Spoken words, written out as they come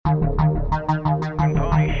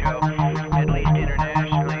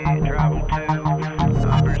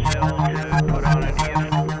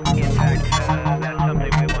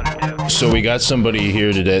So we got somebody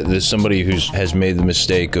here today. There's somebody who has made the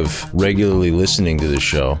mistake of regularly listening to the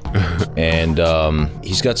show, and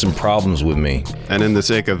he's got some problems with me. And in the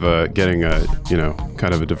sake of getting a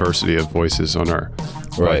kind of a diversity of voices on our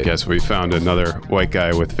podcast, we found another white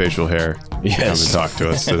guy with facial hair to come and talk to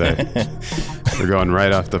us today. We're going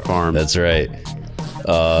right off the farm. That's right.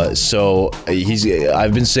 So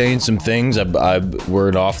I've been saying some things. We're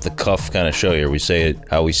an off the cuff kind of show here. We say it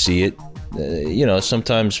how we see it.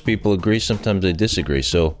 Sometimes people agree, sometimes they disagree.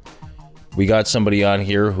 So we got somebody on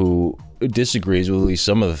here who disagrees with at least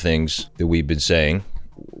some of the things that we've been saying.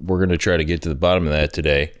 We're going to try to get to the bottom of that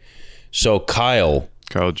today. So Kyle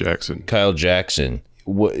Jackson,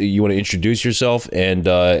 you want to introduce yourself and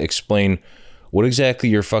explain what exactly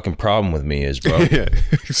your fucking problem with me is, bro? Yeah,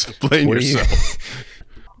 explain yourself.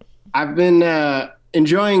 I've been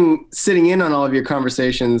enjoying sitting in on all of your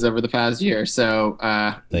conversations over the past year. So,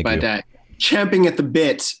 Thank you. Champing at the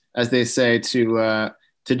bit, as they say, to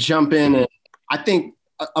jump in. And I think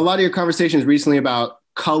a lot of your conversations recently about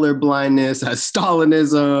color blindness,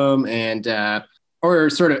 Stalinism, and or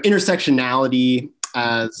sort of intersectionality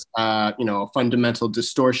as a fundamental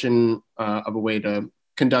distortion of a way to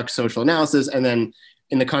conduct social analysis. And then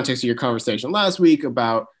in the context of your conversation last week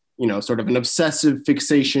about sort of an obsessive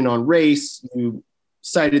fixation on race, you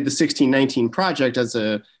cited the 1619 Project as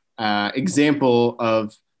a example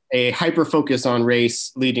of a hyper focus on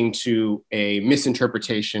race leading to a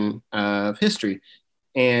misinterpretation of history.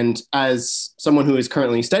 And as someone who is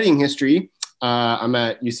currently studying history, I'm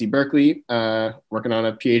at UC Berkeley, working on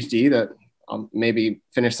a PhD that I'll maybe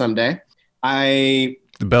finish someday. The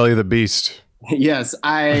belly of the beast. Yes,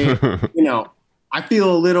 I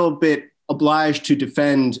feel a little bit obliged to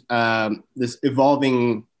defend this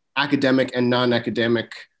evolving academic and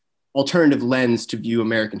non-academic alternative lens to view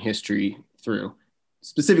American history through.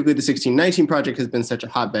 Specifically, the 1619 Project has been such a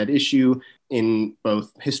hotbed issue in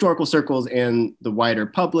both historical circles and the wider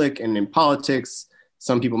public and in politics.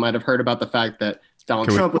 Some people might have heard about the fact that Donald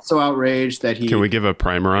Trump was so outraged that he... Can we give a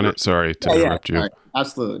primer on it? Sorry to interrupt you. Right.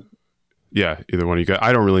 Absolutely. Yeah, either one of you guys.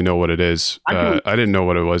 I don't really know what it is. I didn't know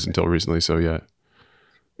what it was until recently, so yeah.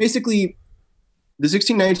 Basically, the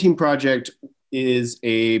 1619 Project is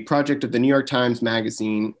a project of the New York Times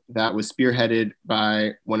Magazine that was spearheaded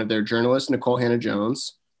by one of their journalists, Nikole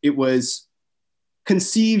Hannah-Jones. It was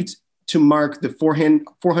conceived to mark the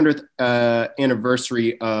 400th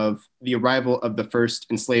anniversary of the arrival of the first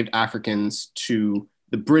enslaved Africans to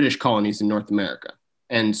the British colonies in North America.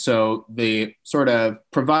 And so the sort of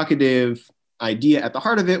provocative idea at the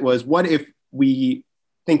heart of it was, what if we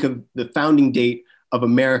think of the founding date of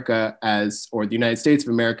America or the United States of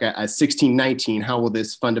America as 1619, how will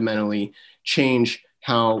this fundamentally change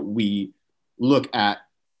how we look at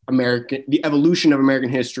the evolution of American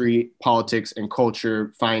history, politics and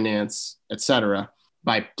culture, finance, etc.,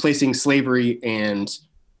 by placing slavery and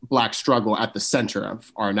Black struggle at the center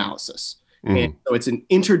of our analysis. And so it's an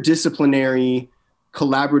interdisciplinary,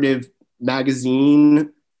 collaborative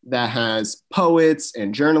magazine that has poets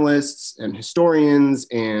and journalists and historians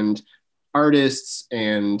and artists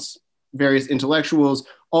and various intellectuals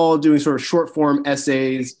all doing sort of short form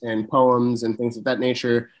essays and poems and things of that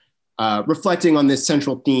nature, reflecting on this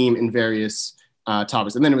central theme in various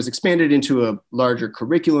topics. And then it was expanded into a larger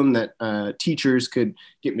curriculum that teachers could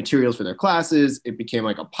get materials for their classes. It became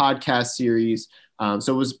like a podcast series.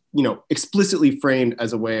 So it was, explicitly framed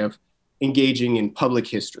as a way of engaging in public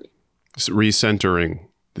history. It's recentering.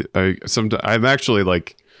 I'm actually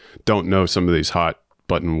don't know some of these hot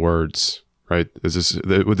button words, right?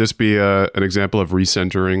 Would this be an example of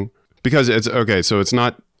recentering? Because it's okay. So it's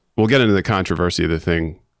not, we'll get into the controversy of the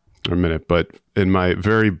thing in a minute, but in my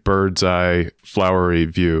very bird's eye flowery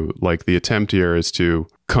view, the attempt here is to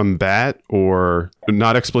combat, or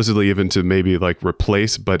not explicitly even to maybe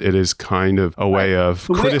replace, but it is kind of a way of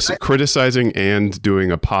criticizing and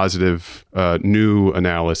doing a positive new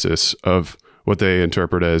analysis of what they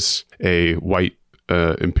interpret as a white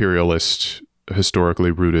imperialist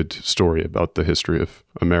historically rooted story about the history of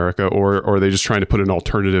America, or are they just trying to put an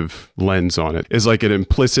alternative lens on it? Is an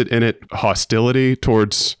implicit in it hostility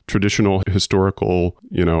towards traditional historical,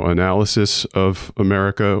 analysis of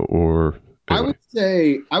America, or anyway?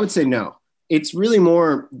 I would say no. It's really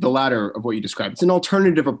more the latter of what you described. It's an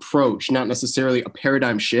alternative approach, not necessarily a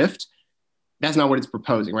paradigm shift. That's not what it's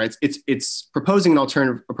proposing, right? It's proposing an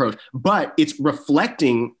alternative approach, but it's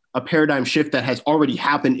reflecting a paradigm shift that has already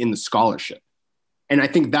happened in the scholarship. And I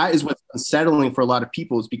think that is what's unsettling for a lot of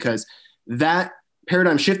people, is because that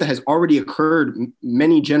paradigm shift that has already occurred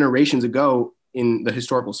many generations ago in the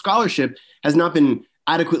historical scholarship has not been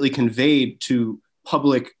adequately conveyed to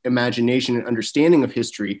public imagination and understanding of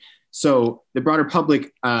history. So the broader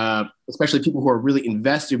public, especially people who are really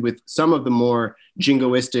invested with some of the more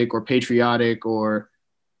jingoistic or patriotic or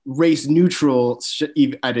race neutral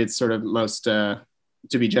at its sort of most, to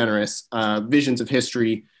be generous, visions of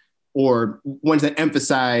history, or ones that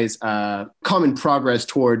emphasize common progress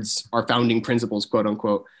towards our founding principles, quote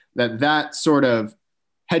unquote, that sort of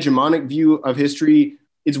hegemonic view of history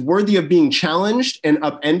is worthy of being challenged and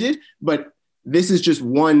upended, but this is just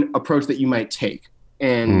one approach that you might take.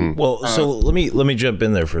 And well, so let me jump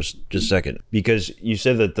in there for just a second, because you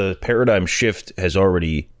said that the paradigm shift has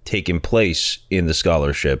already taken place in the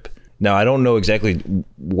scholarship. Now, I don't know exactly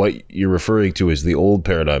what you're referring to as the old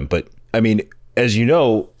paradigm, but I mean, as you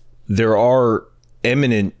know, there are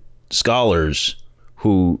eminent scholars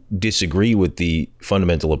who disagree with the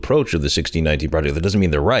fundamental approach of the 1619 Project. That doesn't mean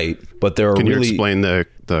they're right, but there are Can really... you explain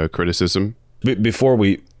the criticism? Before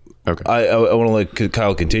we... Okay. I want to let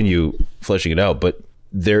Kyle continue fleshing it out, but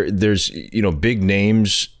there's big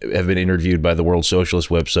names have been interviewed by the World Socialist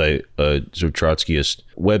website, Trotskyist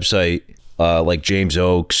website, like James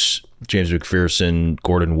Oakes, James McPherson,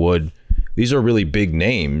 Gordon Wood. These are really big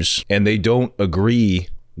names, and they don't agree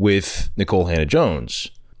with Nikole Hannah-Jones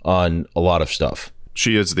on a lot of stuff.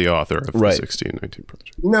 She is the author of the 1619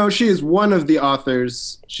 Project. No, she is one of the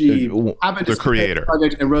authors. She happened to the creator the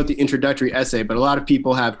project and wrote the introductory essay, but a lot of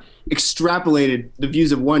people have extrapolated the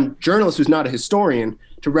views of one journalist who's not a historian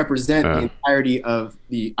to represent the entirety of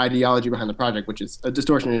the ideology behind the project, which is a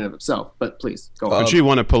distortion in and of itself. But please go on. And she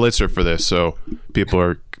won a Pulitzer for this, so people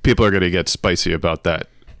are going to get spicy about that.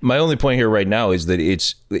 My only point here right now is that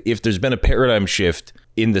if there's been a paradigm shift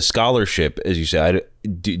in the scholarship, as you said,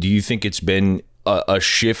 do you think it's been a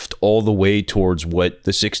shift all the way towards what the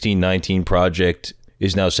 1619 Project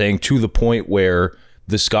is now saying, to the point where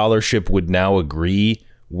the scholarship would now agree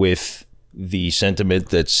with the sentiment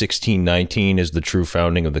that 1619 is the true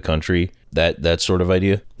founding of the country? That sort of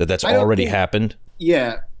idea? That's already happened?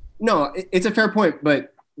 Yeah. No, it's a fair point,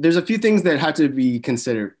 but there's a few things that have to be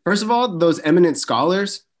considered. First of all, those eminent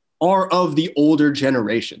scholars are of the older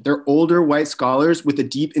generation. They're older white scholars with a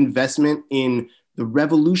deep investment in the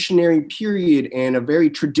revolutionary period and a very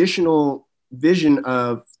traditional vision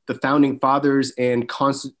of the founding fathers and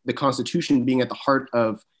the Constitution being at the heart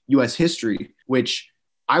of US history, which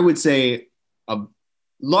I would say a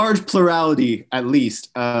large plurality, at least,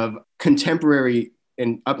 of contemporary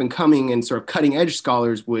and up and coming and sort of cutting edge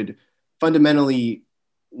scholars would fundamentally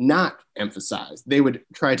not emphasize. They would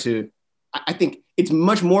try to, I think it's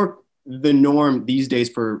much more the norm these days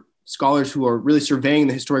for scholars who are really surveying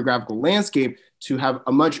the historiographical landscape to have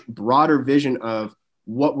a much broader vision of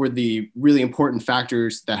what were the really important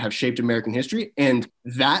factors that have shaped American history. And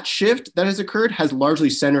that shift that has occurred has largely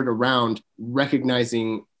centered around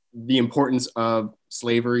recognizing the importance of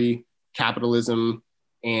slavery, capitalism,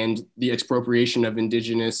 and the expropriation of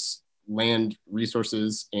indigenous land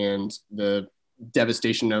resources and the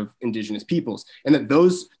devastation of indigenous peoples. And that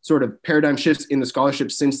those sort of paradigm shifts in the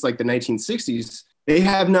scholarship since like the 1960s, they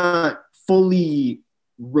have not fully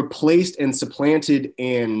replaced and supplanted,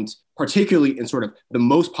 and particularly in sort of the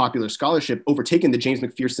most popular scholarship, overtaken the James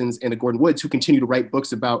McPhersons and the Gordon Woods, who continue to write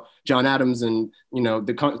books about John Adams and,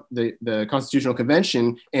 the Constitutional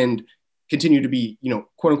Convention, and continue to be,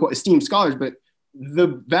 quote unquote, esteemed scholars. But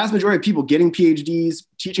the vast majority of people getting PhDs,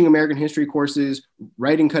 teaching American history courses,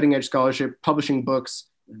 writing cutting edge scholarship, publishing books,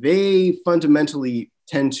 they fundamentally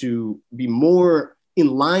tend to be more in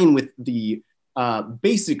line with the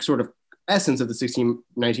basic sort of essence of the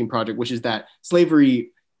 1619 Project, which is that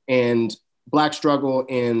slavery and Black struggle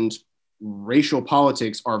and racial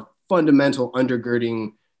politics are fundamental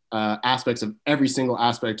undergirding aspects of every single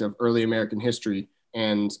aspect of early American history,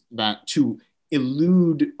 and that to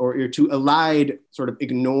elude or to elide, sort of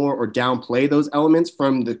ignore or downplay those elements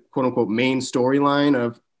from the quote unquote main storyline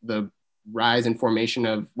of the rise and formation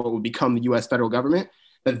of what would become the US federal government,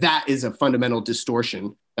 that is a fundamental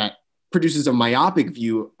distortion that produces a myopic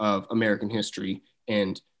view of American history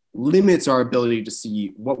and limits our ability to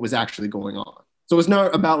see what was actually going on. So it's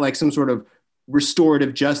not about like some sort of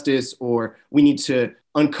restorative justice or we need to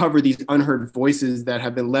uncover these unheard voices that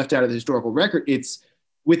have been left out of the historical record. It's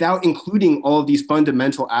without including all of these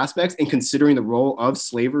fundamental aspects and considering the role of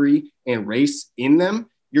slavery and race in them,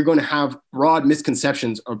 you're going to have broad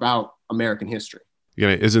misconceptions about American history. Yeah,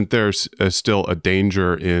 isn't there still a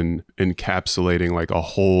danger in encapsulating like a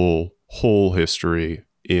whole history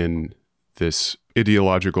in this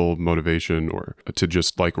ideological motivation, or to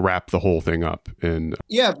just like wrap the whole thing up in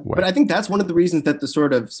but I think that's one of the reasons that the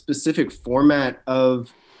sort of specific format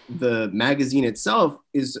of the magazine itself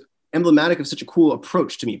is emblematic of such a cool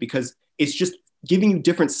approach to me, because it's just giving you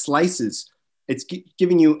different slices It's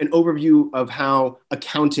giving you an overview of how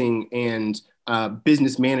accounting and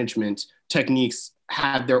business management techniques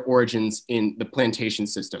had their origins in the plantation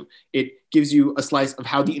system. It gives you a slice of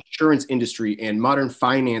how the insurance industry and modern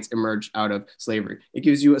finance emerged out of slavery. It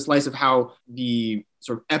gives you a slice of how the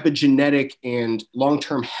sort of epigenetic and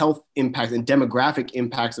long-term health impacts and demographic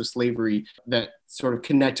impacts of slavery that sort of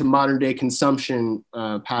connect to modern day consumption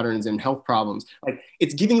patterns and health problems. Like,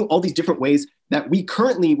 it's giving you all these different ways that we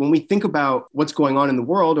currently, when we think about what's going on in the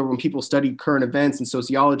world, or when people study current events and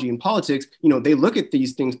sociology and politics, they look at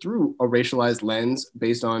these things through a racialized lens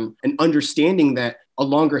based on an understanding that a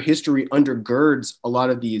longer history undergirds a lot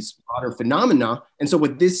of these broader phenomena. And so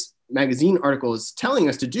what this magazine article is telling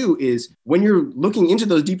us to do is, when you're looking into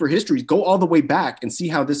those deeper histories, go all the way back and see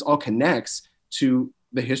how this all connects to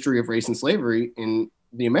the history of race and slavery in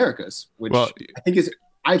the Americas, which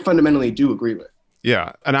I fundamentally do agree with.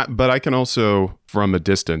 Yeah, but I can also, from a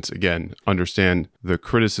distance, again, understand the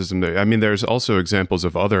criticism. There's also examples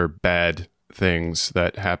of other bad things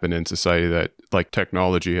that happen in society that, like,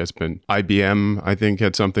 technology has been. IBM, I think,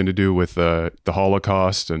 had something to do with the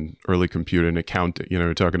Holocaust and early computing, accounting.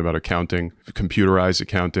 We're talking about accounting, computerized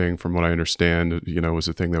accounting, from what I understand, was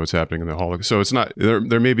a thing that was happening in the Holocaust. So it's not,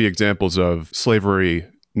 there may be examples of slavery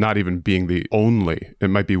not even being the only, it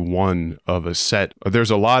might be one of a set. There's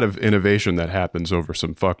a lot of innovation that happens over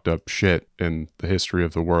some fucked up shit in the history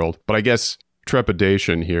of the world. But I guess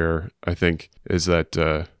trepidation here, I think, is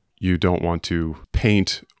that you don't want to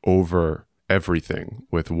paint over everything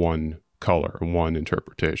with one color, one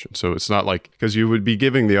interpretation. So it's not like, because you would be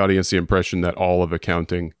giving the audience the impression that all of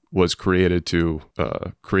accounting was created to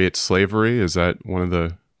create slavery. Is that one of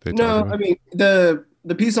the... No, I mean,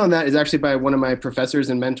 the piece on that is actually by one of my professors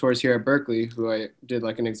and mentors here at Berkeley, who I did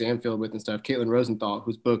like an exam field with and stuff, Caitlin Rosenthal,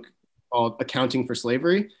 whose book called Accounting for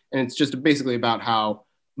Slavery. And it's just basically about how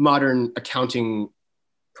modern accounting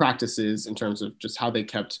practices, in terms of just how they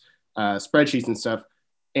kept spreadsheets and stuff,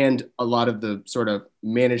 and a lot of the sort of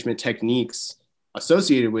management techniques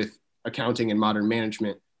associated with accounting and modern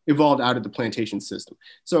management, evolved out of the plantation system.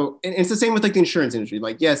 So, and it's the same with like the insurance industry.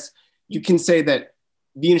 Like, yes, you can say that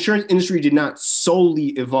the insurance industry did not solely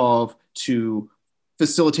evolve to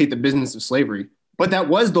facilitate the business of slavery, but that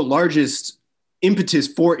was the largest impetus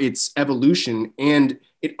for its evolution, and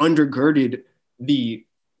it undergirded the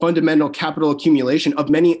fundamental capital accumulation of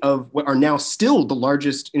many of what are now still the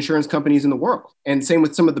largest insurance companies in the world. And same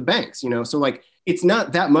with some of the banks, so like, it's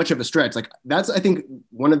not that much of a stretch. Like, that's, I think,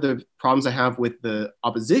 one of the problems I have with the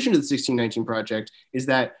opposition to the 1619 Project is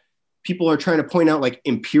that people are trying to point out like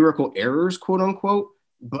empirical errors, quote unquote,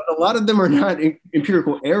 but a lot of them are not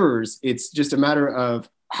empirical errors. It's just a matter of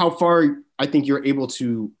how far I think you're able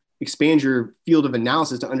to expand your field of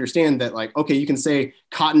analysis to understand that, like, okay, you can say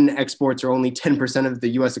cotton exports are only 10% of the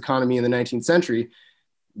US economy in the 19th century,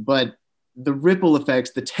 but the ripple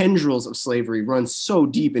effects, the tendrils of slavery run so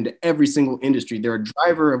deep into every single industry. They're a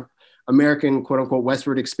driver of American, quote unquote,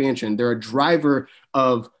 westward expansion. They're a driver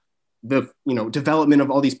of the development of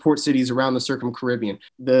all these port cities around the Circum-Caribbean.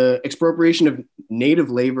 The expropriation of native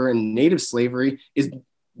labor and native slavery is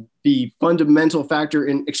the fundamental factor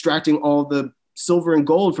in extracting all the silver and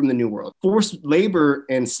gold from the New World. Forced labor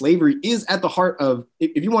and slavery is at the heart of,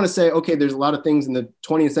 if you want to say, okay, there's a lot of things in the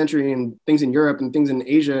 20th century and things in Europe and things in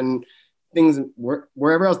Asia and things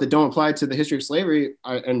wherever else that don't apply to the history of slavery,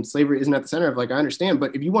 and slavery isn't at the center of, like, I understand.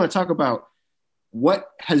 But if you want to talk about what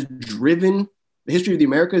has driven the history of the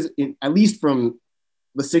Americas, at least from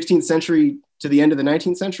the 16th century to the end of the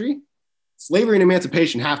 19th century, slavery and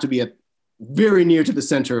emancipation have to be very near to the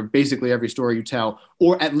center of basically every story you tell,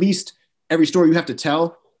 or at least every story you have to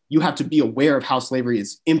tell, you have to be aware of how slavery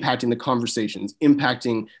is impacting the conversations,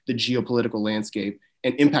 impacting the geopolitical landscape,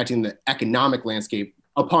 and impacting the economic landscape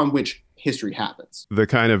upon which history happens. The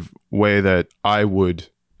kind of way that I would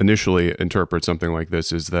initially interpret something like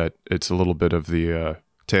this is that it's a little bit of the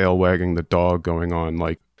tail wagging the dog going on.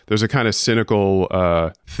 Like, there's a kind of cynical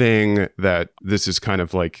thing that this is kind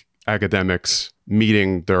of like academics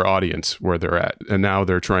meeting their audience where they're at, and now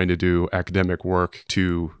they're trying to do academic work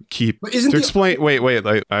to explain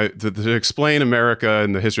America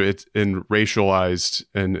and the history. It's in racialized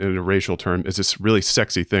and in a racial term is this really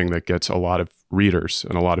sexy thing that gets a lot of readers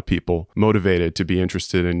and a lot of people motivated to be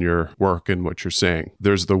interested in your work and what you're saying.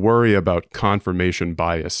 There's the worry about confirmation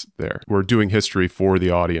bias there. We're doing history for the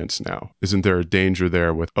audience now. Isn't there a danger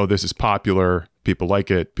there with, oh, this is popular, people like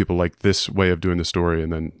it, people like this way of doing the story,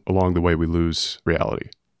 and then along the way we lose reality?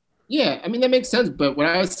 Yeah, I mean, that makes sense. But what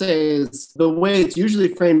I would say is the way it's usually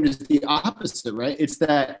framed is the opposite, right? It's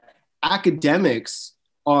that academics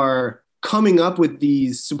are coming up with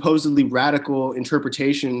these supposedly radical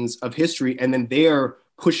interpretations of history, and then they are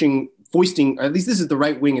foisting, or at least this is the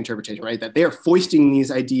right-wing interpretation, right? That they are foisting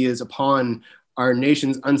these ideas upon our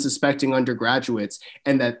nation's unsuspecting undergraduates,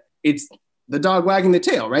 and that it's the dog wagging the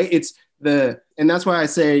tail, right? And that's why I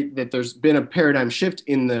say that there's been a paradigm shift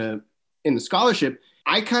in the scholarship.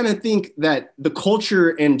 I kind of think that the culture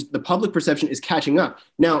and the public perception is catching up.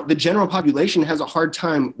 Now, the general population has a hard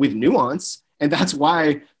time with nuance, and that's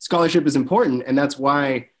why scholarship is important. And that's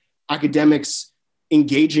why academics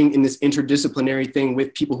engaging in this interdisciplinary thing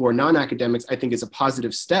with people who are non-academics, I think is a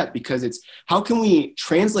positive step, because it's how can we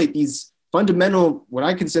translate these fundamental, what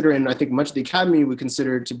I consider, and I think much of the academy would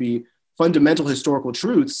consider to be fundamental historical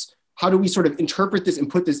truths. How do we sort of interpret this and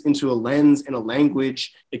put this into a lens and a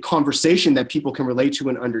language, a conversation that people can relate to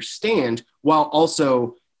and understand, while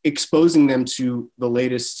also exposing them to the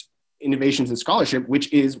latest innovations in scholarship,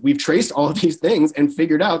 which is we've traced all of these things and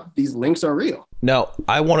figured out these links are real. Now,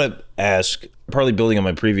 I want to ask, partly building on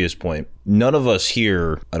my previous point, none of us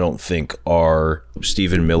here, I don't think, are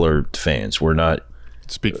Stephen Miller fans. We're not.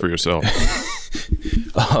 Speak for yourself.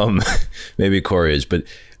 Maybe Corey is, but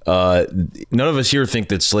none of us here think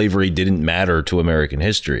that slavery didn't matter to American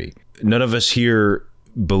history. None of us here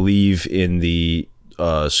believe in the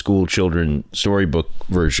school children storybook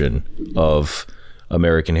version of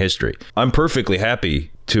American history. I'm perfectly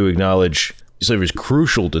happy to acknowledge slavery is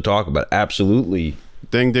crucial to talk about. Absolutely.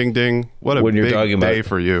 Ding, ding, ding. What a when you're big talking day about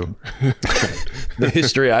for you. The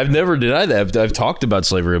history. I've never denied that. I've talked about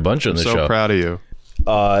slavery a bunch on the show. So proud of you.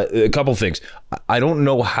 A couple things. I don't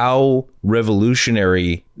know how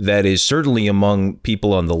revolutionary that is, certainly among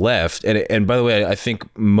people on the left. And by the way, I think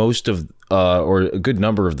most of, or a good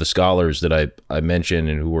number of the scholars that I mentioned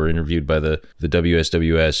and who were interviewed by the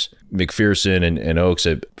WSWS, McPherson and Oakes,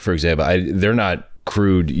 for example, they're not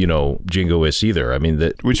crude, jingoists either. I mean,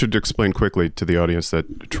 that we should explain quickly to the audience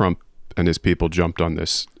that Trump and his people jumped on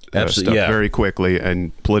this stuff very quickly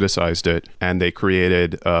and politicized it, and they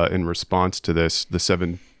created in response to this the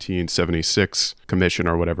 1776 commission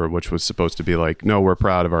or whatever, which was supposed to be like, no, we're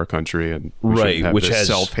proud of our country, and we shouldn't have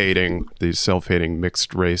this self-hating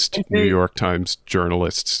mixed race New York Times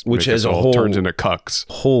journalists, which has a whole turned into cucks.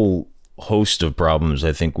 Whole host of problems.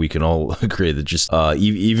 I think we can all agree that just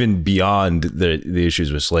even beyond the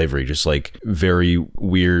issues with slavery, just like very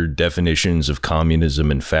weird definitions of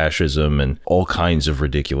communism and fascism and all kinds of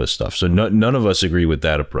ridiculous stuff. So none of us agree with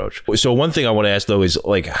that approach. So one thing I want to ask though is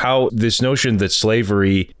like how this notion that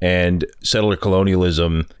slavery and settler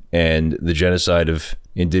colonialism and the genocide of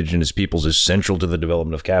indigenous peoples is central to the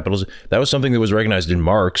development of capitalism. That was something that was recognized in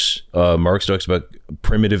Marx. Marx talks about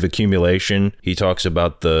primitive accumulation. He talks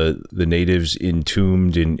about the natives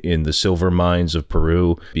entombed in the silver mines of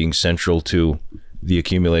Peru being central to the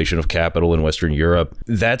accumulation of capital in Western Europe.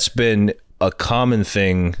 That's been a common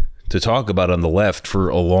thing to talk about on the left for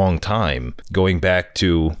a long time, going back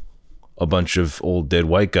to a bunch of old dead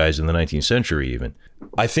white guys in the 19th century even.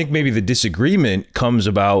 I think maybe the disagreement comes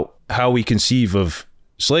about how we conceive of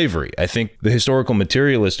slavery. I think the historical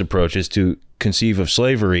materialist approach is to conceive of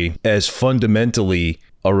slavery as fundamentally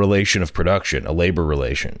a relation of production, a labor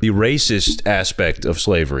relation. The racist aspect of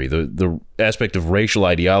slavery, the aspect of racial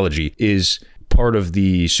ideology, is part of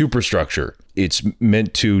the superstructure. It's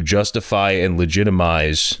meant to justify and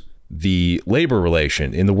legitimize the labor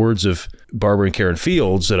relation. In the words of Barbara and Karen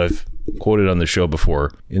Fields, that I've quoted on the show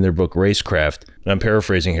before in their book Racecraft, and I'm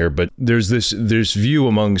paraphrasing here, but there's this view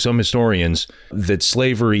among some historians that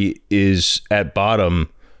slavery is at bottom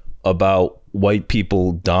about white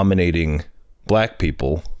people dominating black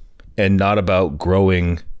people and not about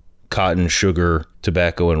growing cotton, sugar,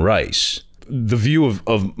 tobacco, and rice. The view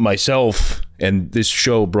of myself and this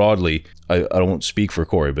show broadly, I won't speak for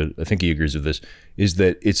Corey, but I think he agrees with this, is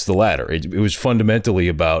that it's the latter. It was fundamentally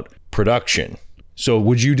about production. So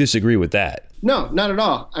would you disagree with that? No, not at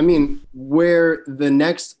all. I mean, where the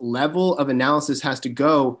next level of analysis has to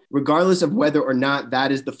go, regardless of whether or not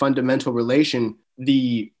that is the fundamental relation,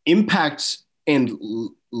 the impact and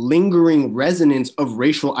lingering resonance of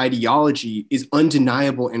racial ideology is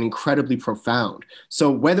undeniable and incredibly profound.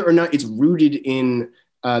 So whether or not it's rooted in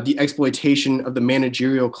the exploitation of the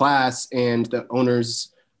managerial class and the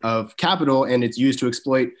owners of capital, and it's used to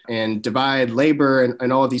exploit and divide labor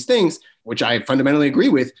and all of these things, which I fundamentally agree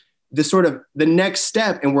with, the next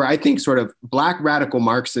step, and where I think sort of Black radical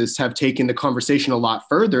Marxists have taken the conversation a lot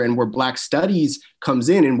further, and where Black studies comes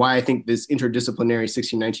in, and why I think this interdisciplinary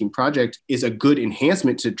 1619 project is a good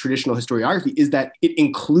enhancement to traditional historiography, is that it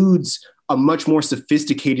includes a much more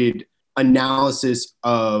sophisticated analysis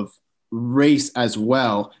of race as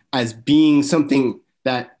well as being something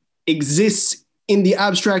that exists in the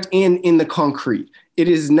abstract and in the concrete. It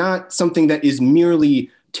is not something that is merely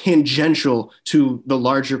tangential to the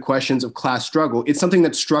larger questions of class struggle. It's something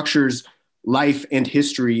that structures life and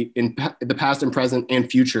history in the past and present and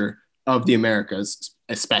future of the Americas,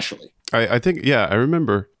 especially. I think, yeah, I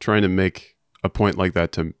remember trying to make a point like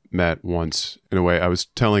that to Matt once. In a way, I was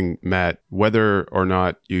telling Matt, whether or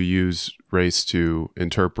not you use race to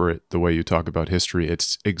interpret the way you talk about history,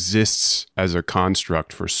 it exists as a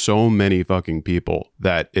construct for so many fucking people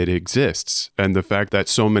that it exists. And the fact that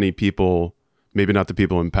so many people, maybe not the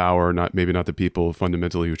people in power, maybe not the people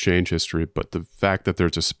fundamentally who change history, but the fact that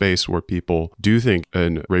there's a space where people do think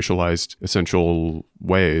in racialized essential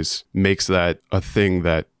ways makes that a thing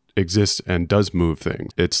that exists and does move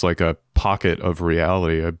things. It's like a pocket of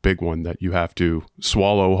reality, a big one that you have to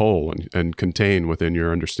swallow whole and contain within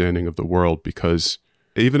your understanding of the world, because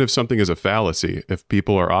even if something is a fallacy, if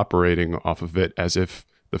people are operating off of it as if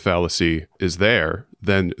the fallacy is there,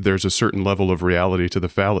 then there's a certain level of reality to the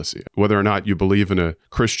fallacy. Whether or not you believe in a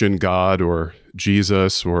Christian God or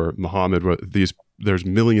Jesus or Muhammad, there's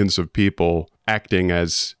millions of people acting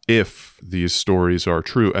as if these stories are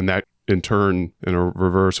true, and that in turn, in a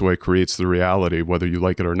reverse way, creates the reality, whether you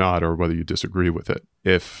like it or not, or whether you disagree with it.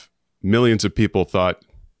 If millions of people thought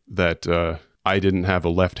that I didn't have a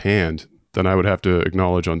left hand, then I would have to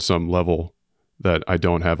acknowledge on some level that I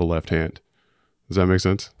don't have a left hand. Does that make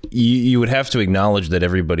sense? You would have to acknowledge that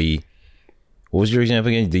everybody. What was your example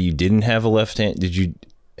again? That you didn't have a left hand? Did you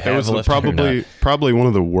have a left hand or not? Probably one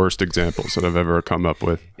of the worst examples that I've ever come up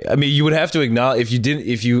with. I mean, you would have to acknowledge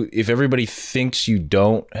if everybody thinks you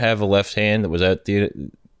don't have a left hand. Was that the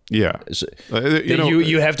yeah?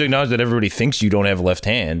 You have to acknowledge that everybody thinks you don't have a left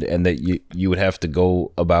hand, and that you would have to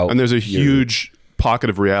go about. And there's a huge pocket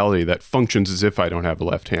of reality that functions as if I don't have a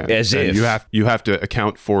left hand. As if you have to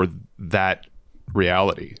account for that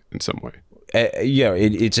reality in some way.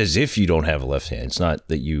 It's as if you don't have a left hand. It's not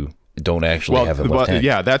that you don't actually have a left hand.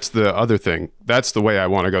 Yeah, that's the other thing. That's the way I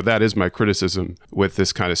want to go. That is my criticism with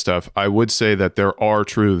this kind of stuff. I would say that there are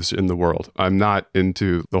truths in the world. I'm not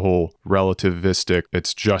into the whole relativistic,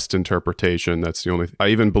 it's just interpretation. That's the only I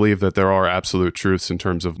even believe that there are absolute truths in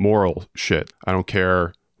terms of moral shit. I don't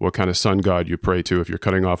care what kind of sun god you pray to. If you're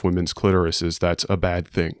cutting off women's clitorises, that's a bad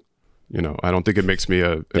thing. You know, I don't think it makes me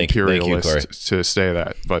an imperialist to say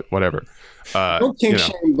that, but whatever. Don't kink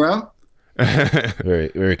shame, bro. Very,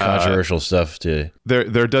 very controversial stuff too.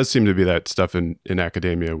 There does seem to be that stuff in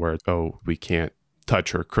academia where, we can't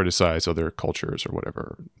touch or criticize other cultures or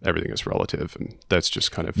whatever. Everything is relative, and that's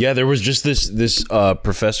just kind of... Yeah, there was just this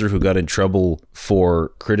professor who got in trouble for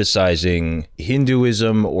criticizing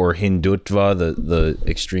Hinduism or Hindutva, the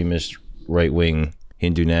extremist right-wing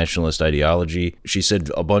Hindu nationalist ideology. She said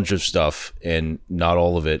a bunch of stuff, and not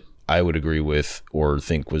all of it I would agree with or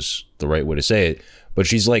think was the right way to say it. But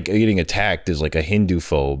she's like getting attacked as like a Hindu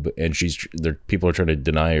phobe, and people are trying to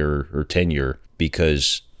deny her tenure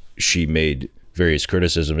because she made various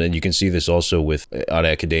criticisms. And you can see this also on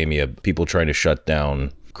academia, people trying to shut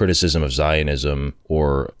down criticism of Zionism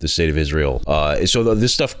or the state of Israel. So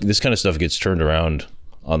this kind of stuff gets turned around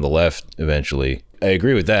on the left eventually. I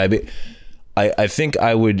agree with that. I mean, I think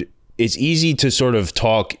it's easy to sort of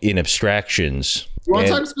talk in abstractions. You want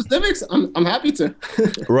to talk specifics? I'm happy to.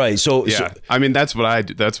 Right. So I mean, that's what I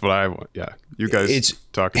do. That's what I want. Yeah. You guys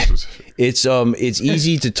talk specifics. It's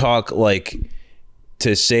easy to talk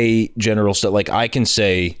to say general stuff. Like I can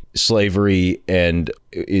say slavery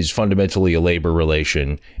is fundamentally a labor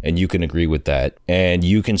relation, and you can agree with that. And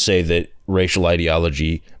you can say that racial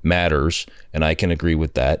ideology matters, and I can agree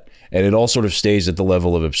with that. And it all sort of stays at the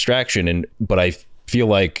level of abstraction. But I feel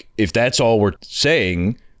like if that's all we're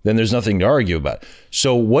saying, then there's nothing to argue about.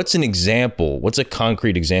 So what's a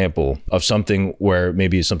concrete example of something where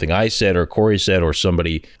maybe it's something I said or Corey said or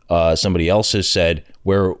somebody else has said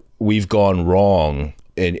where we've gone wrong,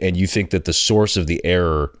 and you think that the source of the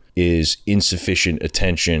error is insufficient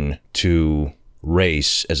attention to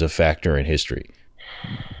race as a factor in history?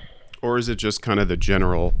 Or is it just kind of the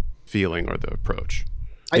general feeling or the approach?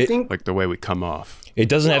 I think like the way we come off. It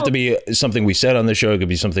doesn't have to be something we said on the show. It could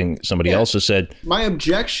be something somebody else has said. My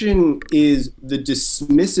objection is the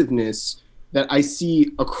dismissiveness that I see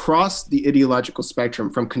across the ideological spectrum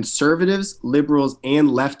from conservatives, liberals, and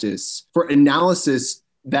leftists for analysis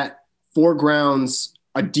that foregrounds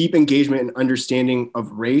a deep engagement and understanding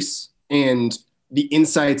of race and the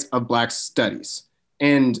insights of Black studies.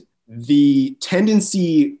 And the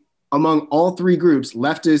tendency among all three groups,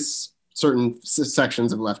 leftists, certain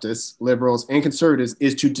sections of leftists, liberals, and conservatives,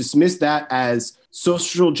 is to dismiss that as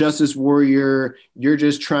social justice warrior. You're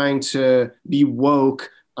just trying to be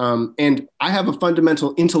woke, And I have a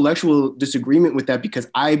fundamental intellectual disagreement with that, because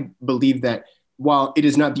I believe that while it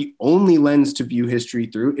is not the only lens to view history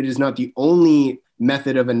through, it is not the only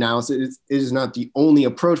method of analysis, it is not the only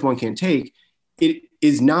approach one can take, it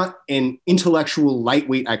is not an intellectual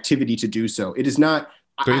lightweight activity to do so. It is not.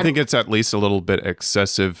 Do you think it's at least a little bit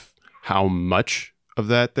excessive how much of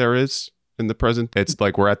that there is in the present? It's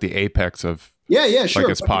like we're at the apex of, yeah, sure.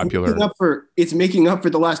 Like it's popular. It's making up for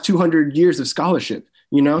the last 200 years of scholarship.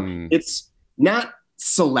 It's not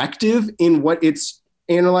selective in what it's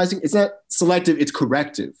analyzing. It's not selective, it's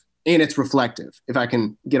corrective, and it's reflective, if I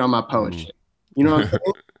can get on my poet shit. You know what I'm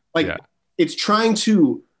saying? Like, It's trying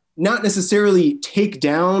to not necessarily take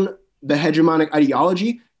down the hegemonic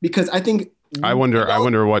ideology, because I think I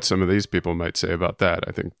wonder what some of these people might say about that.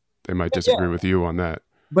 I think they might disagree with you on that.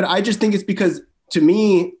 But I just think it's because, to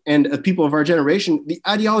me and people of our generation, the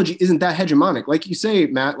ideology isn't that hegemonic. Like you say,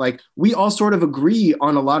 Matt, like we all sort of agree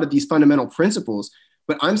on a lot of these fundamental principles.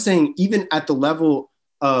 But I'm saying even at the level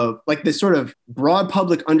of like this sort of broad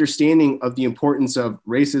public understanding of the importance of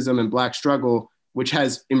racism and Black struggle, which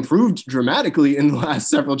has improved dramatically in the last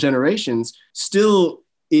several generations, still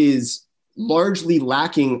is largely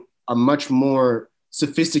lacking a much more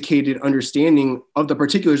sophisticated understanding of the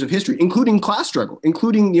particulars of history, including class struggle,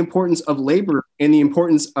 including the importance of labor and the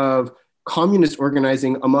importance of communist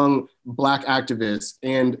organizing among Black activists.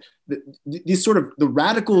 And these sort of the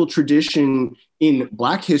radical tradition in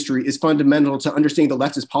Black history is fundamental to understanding the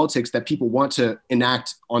leftist politics that people want to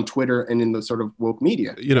enact on Twitter and in the sort of woke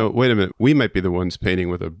media. Wait a minute. We might be the ones painting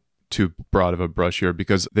with a too broad of a brush here,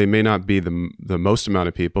 because they may not be the most amount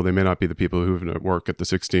of people. They may not be the people who work at the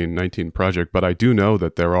 1619 Project, but I do know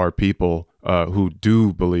that there are people who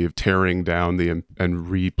do believe tearing down and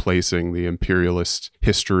replacing the imperialist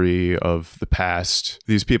history of the past.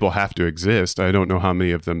 These people have to exist. I don't know how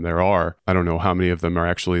many of them there are. I don't know how many of them are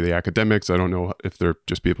actually the academics. I don't know if they're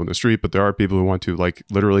just people in the street, but there are people who want to like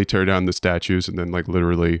literally tear down the statues and then like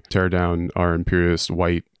literally tear down our imperialist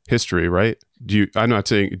white history, right? I'm not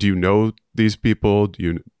saying, do you know these people?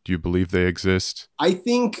 Do you believe they exist? I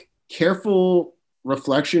think careful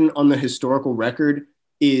reflection on the historical record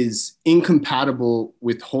is incompatible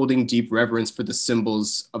with holding deep reverence for the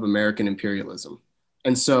symbols of American imperialism.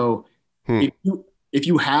 And so if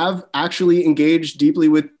you have actually engaged deeply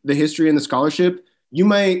with the history and the scholarship, you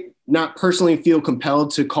might not personally feel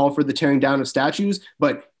compelled to call for the tearing down of statues,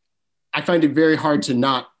 but I find it very hard to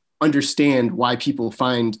not understand why people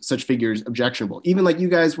find such figures objectionable. Even like you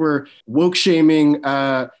guys were woke shaming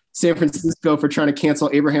San Francisco for trying to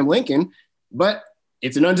cancel Abraham Lincoln, but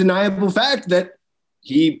it's an undeniable fact that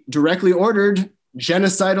he directly ordered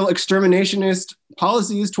genocidal exterminationist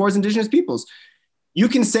policies towards indigenous peoples. You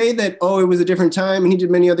can say that, oh, it was a different time and he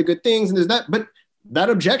did many other good things and there's that, but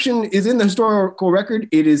that objection is in the historical record.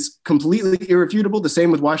 It is completely irrefutable. The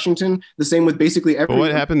same with Washington, the same with basically every. But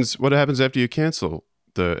what happens after you cancel?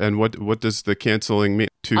 And what does the canceling mean?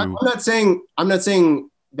 I'm not saying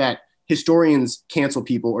that historians cancel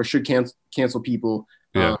people or should cancel people.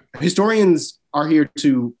 Yeah. Historians are here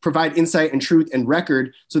to provide insight and truth and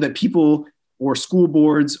record so that people or school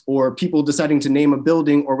boards or people deciding to name a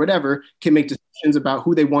building or whatever can make decisions about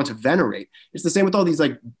who they want to venerate. It's the same with all these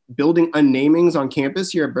like building unnamings on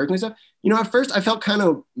campus here at Berkeley and stuff. At first I felt kind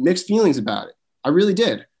of mixed feelings about it. I really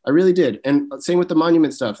did. And same with the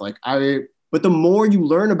monument stuff. But the more you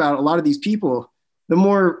learn about a lot of these people, the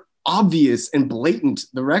more obvious and blatant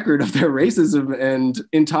the record of their racism and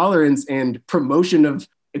intolerance and promotion of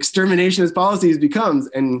exterminationist policies becomes.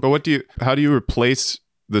 But how do you replace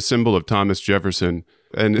the symbol of Thomas Jefferson?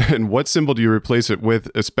 And what symbol do you replace it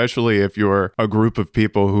with, especially if you're a group of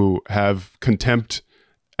people who have contempt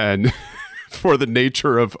and for the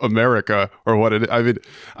nature of America or what it, I mean,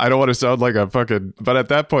 I don't want to sound like a fucking, but at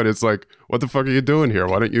that point it's like, what the fuck are you doing here?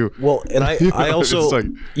 Why don't you? Well, and I also,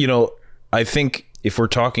 I think if we're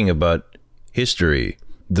talking about history,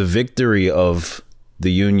 the victory of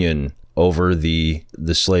the Union over the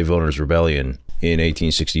slave owners' rebellion in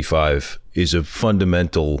 1865 is a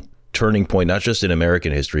fundamental turning point, not just in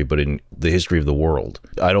American history, but in the history of the world.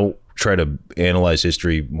 I don't try to analyze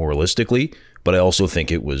history moralistically, but I also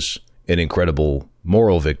think it was an incredible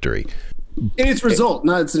moral victory. In its result,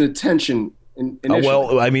 not its intention.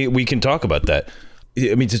 Well, I mean, we can talk about that.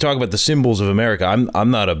 I mean, to talk about the symbols of America,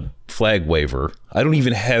 I'm not a flag waver. I don't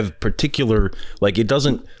even have particular, it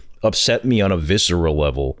doesn't upset me on a visceral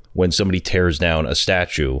level when somebody tears down a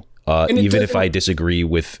statue, even if I disagree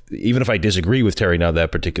with tearing down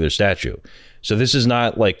that particular statue. So this is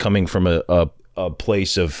not like coming from a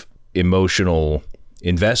place of emotional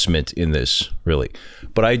investment in this, really.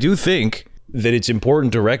 But I do think that it's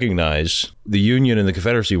important to recognize the Union and the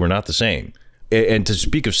Confederacy were not the same. And to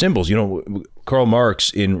speak of symbols, Karl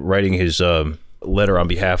Marx, in writing his letter on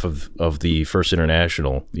behalf of the First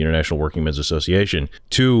International, the International Working Men's Association,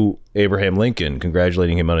 to Abraham Lincoln,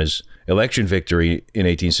 congratulating him on his election victory in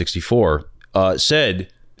 1864, said,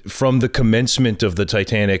 "From the commencement of the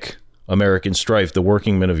Titanic American strife, the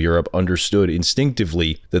working men of Europe understood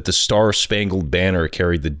instinctively that the Star-Spangled Banner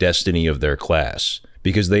carried the destiny of their class,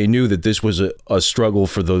 because they knew that this was a struggle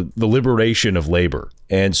for the liberation of labor."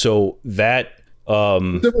 And so that...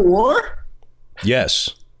 Civil War? Yes.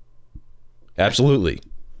 Absolutely.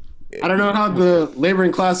 I don't know how the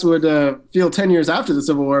laboring class would feel 10 years after the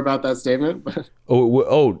Civil War about that statement. But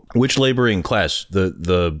Which laboring class?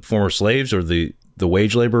 The former slaves or the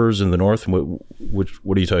wage laborers in the North? What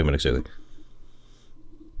are you talking about exactly?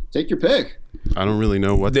 Take your pick. I don't really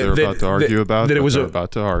know what they're about to argue about. That it was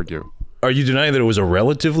about to argue. Are you denying that it was a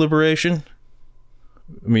relative liberation?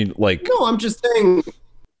 I mean, like... No, I'm just saying,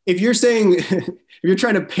 if you're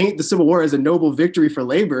trying to paint the Civil War as a noble victory for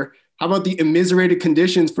labor, how about the immiserated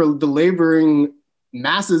conditions for the laboring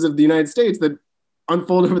masses of the United States that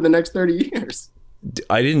unfold over the next 30 years?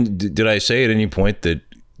 Did I say at any point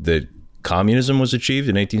that communism was achieved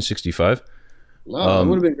in 1865? No, it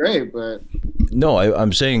would have been great, but... No,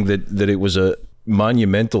 I'm saying that it was a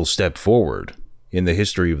monumental step forward in the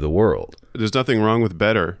history of the world. There's nothing wrong with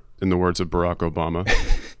better, in the words of Barack Obama.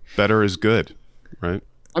 Better is good, right?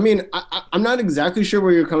 I mean, I'm not exactly sure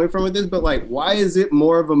where you're coming from with this, but like, why is it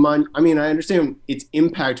more of a I mean, I understand its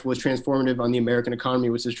impact was transformative on the American economy,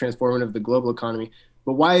 which is transformative of the global economy,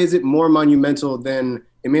 but why is it more monumental than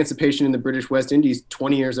emancipation in the British West Indies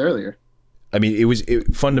 20 years earlier? I mean, it was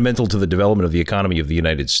fundamental to the development of the economy of the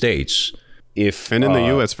United States. And in the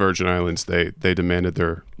U.S. Virgin Islands, they demanded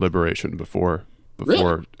their liberation before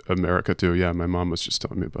Really? America too. Yeah, my mom was just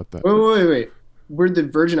telling me about that. Wait. Were the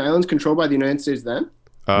Virgin Islands controlled by the United States then?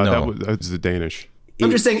 No. That was the Danish. I'm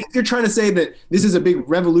just saying, if you're trying to say that this is a big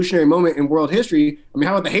revolutionary moment in world history, I mean,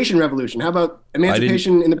 how about the Haitian Revolution? How about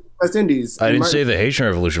emancipation in the West Indies? I didn't say the Haitian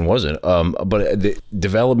Revolution wasn't, but the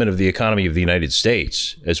development of the economy of the United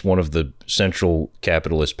States as one of the central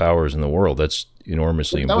capitalist powers in the world, that's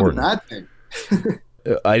enormously important. That was a bad thing.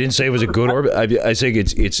 I didn't say it was a good or I say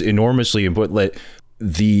it's enormously important.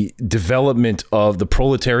 The development of the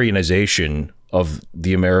proletarianization of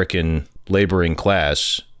the American laboring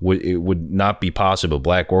class would not be possible,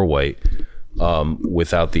 black or white,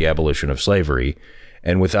 without the abolition of slavery,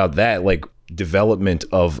 and without that, like, development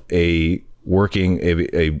of a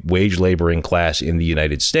wage laboring class in the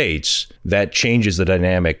United States, that changes the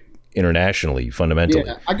dynamic internationally fundamentally.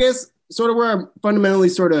 Yeah, I guess sort of where I'm fundamentally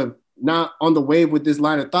sort of not on the wave with this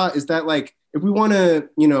line of thought is that, like, if we want to,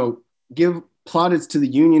 give plaudits to the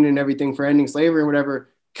Union and everything for ending slavery and whatever,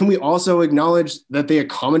 can we also acknowledge that they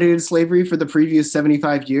accommodated slavery for the previous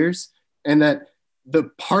 75 years, and that the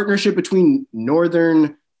partnership between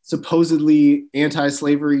Northern, supposedly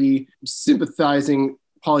anti-slavery sympathizing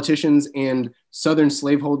politicians and Southern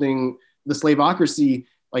slaveholding, the slaveocracy,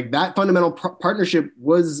 like that fundamental partnership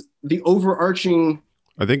was the overarching...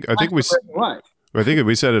 I think we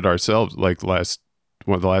said it ourselves, like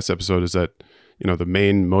one of the last episode, is that the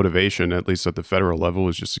main motivation, at least at the federal level,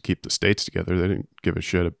 is just to keep the states together. They didn't give a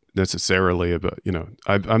shit necessarily about,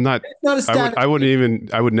 I'm not, I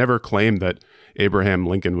would never claim that Abraham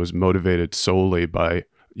Lincoln was motivated solely by,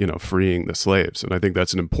 freeing the slaves. And I think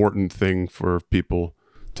that's an important thing for people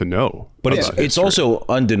to know. But it's also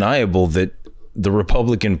undeniable that the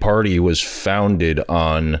Republican Party was founded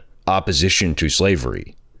on opposition to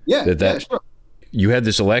slavery. Yeah, sure. You had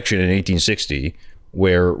this election in 1860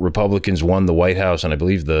 where Republicans won the White House and I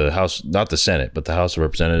believe the House, not the Senate, but the House of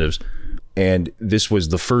Representatives. And this was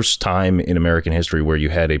the first time in American history where you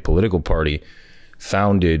had a political party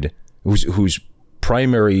founded whose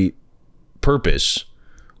primary purpose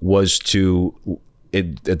was to,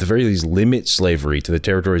 at the very least, limit slavery to the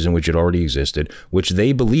territories in which it already existed, which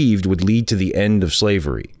they believed would lead to the end of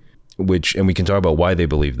slavery, and we can talk about why they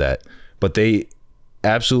believed that. But they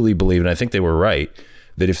absolutely believed, and I think they were right,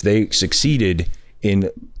 that if they succeeded in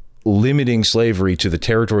limiting slavery to the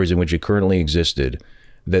territories in which it currently existed,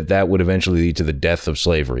 that would eventually lead to the death of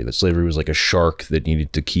slavery, that slavery was like a shark that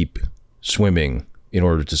needed to keep swimming in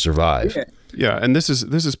order to survive. Yeah, and this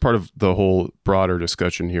is part of the whole broader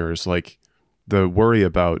discussion here, is like, the worry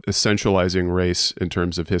about essentializing race in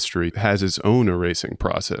terms of history has its own erasing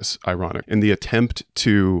process, ironic. In the attempt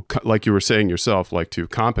to, like you were saying yourself, like to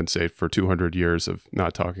compensate for 200 years of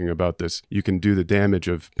not talking about this, you can do the damage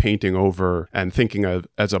of painting over and thinking of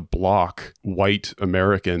as a block white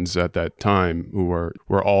Americans at that time who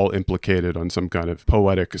were all implicated on some kind of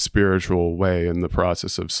poetic, spiritual way in the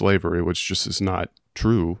process of slavery, which just is not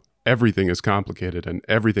true. Everything is complicated and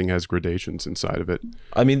everything has gradations inside of it.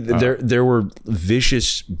 I mean, there were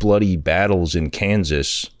vicious, bloody battles in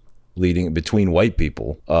Kansas between white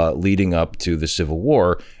people leading up to the Civil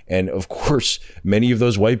War. And of course, many of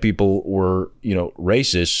those white people were,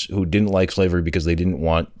 racists who didn't like slavery because they didn't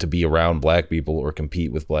want to be around black people or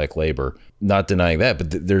compete with black labor. Not denying that,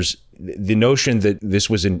 but there's the notion that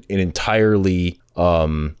this was an entirely,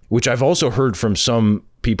 which I've also heard from some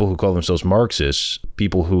people who call themselves Marxists,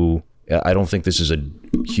 people who, I don't think this is a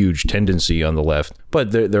huge tendency on the left,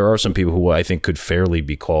 but there are some people who I think could fairly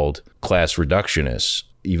be called class reductionists,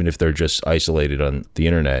 even if they're just isolated on the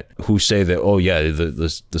internet, who say that, oh yeah,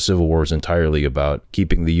 the Civil War is entirely about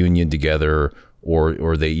keeping the Union together,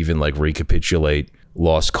 or they even like recapitulate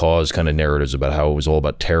lost cause kind of narratives about how it was all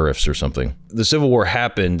about tariffs or something. The Civil War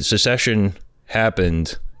happened, secession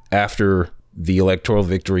happened after the electoral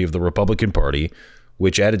victory of the Republican Party,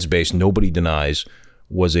 which at its base, nobody denies,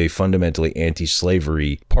 was a fundamentally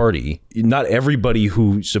anti-slavery party. Not everybody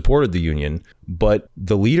who supported the Union, but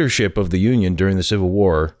the leadership of the Union during the Civil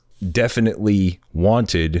War definitely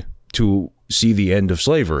wanted to see the end of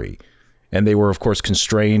slavery. And they were, of course,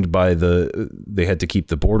 constrained by they had to keep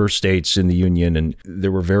the border states in the Union, and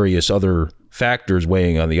there were various other factors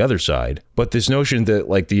weighing on the other side. But this notion that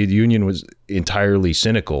like the Union was entirely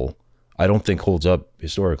cynical, I don't think holds up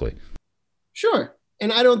historically. Sure.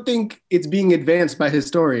 And I don't think it's being advanced by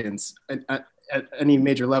historians at any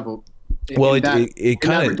major level. Well, it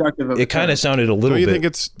kind of sounded a little bit. Don't you think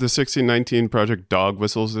it's the 1619 Project dog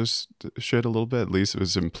whistles this shit a little bit? At least it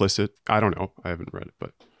was implicit. I don't know. I haven't read it,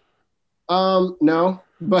 but. No,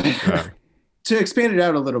 but to expand it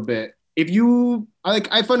out a little bit,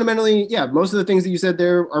 I fundamentally, most of the things that you said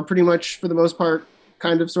there are pretty much, for the most part,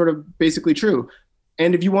 kind of sort of basically true.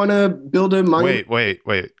 And if you want to build a monument... Wait.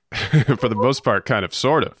 For the most part, kind of,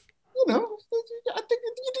 sort of. I think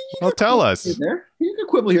well, tell us. There. You can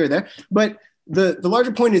quibble here or there. But the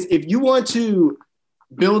larger point is, if you want to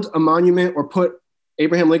build a monument or put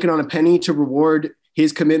Abraham Lincoln on a penny to reward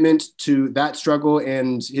his commitment to that struggle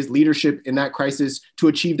and his leadership in that crisis to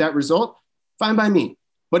achieve that result, fine by me.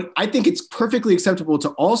 But I think it's perfectly acceptable to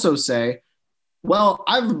also say, well,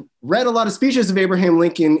 I've read a lot of speeches of Abraham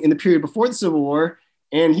Lincoln in the period before the Civil War,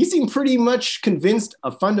 and he seemed pretty much convinced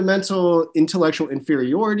of fundamental intellectual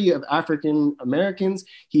inferiority of African Americans.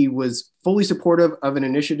 He was fully supportive of an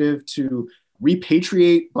initiative to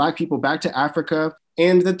repatriate Black people back to Africa,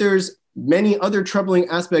 and that there's many other troubling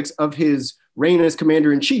aspects of his reign as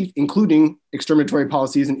commander-in-chief, including exterminatory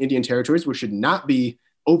policies in Indian territories, which should not be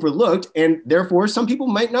overlooked, and therefore some people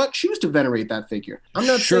might not choose to venerate that figure. I'm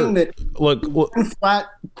not saying that one flat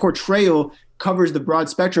portrayal covers the broad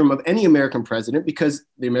spectrum of any American president, because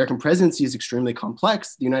the American presidency is extremely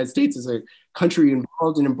complex. The United States is a country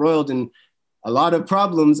involved and embroiled in a lot of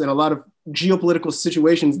problems and a lot of geopolitical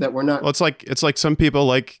situations that we're not. Well, it's like some people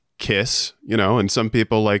like Kiss, and some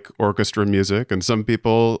people like orchestra music, and some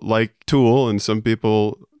people like Tool, and some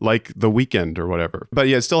people like The Weeknd or whatever. But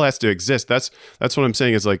yeah, it still has to exist. That's what I'm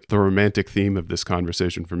saying is like the romantic theme of this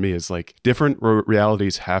conversation for me is like different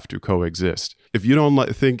realities have to coexist. If you don't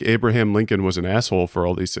think Abraham Lincoln was an asshole for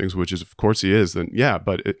all these things, which is of course he is, then yeah,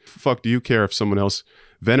 but fuck do you care if someone else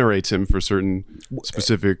venerates him for certain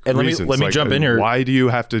specific reasons? Let me jump in here. Why do you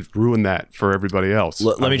have to ruin that for everybody else?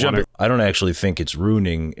 Let me jump in. I don't actually think it's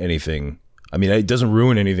ruining anything. I mean, it doesn't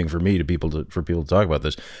ruin anything for me for people to talk about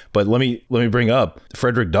this. But let me bring up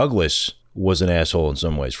Frederick Douglass was an asshole in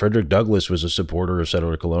some ways. Frederick Douglass was a supporter of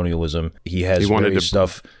settler colonialism. He wanted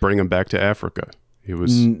to bring him back to Africa. He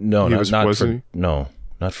was not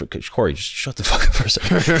for Corey. Just shut the fuck up for a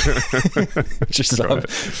second. Just stop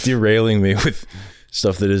derailing me with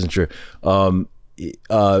stuff that isn't true.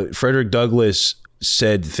 Frederick Douglass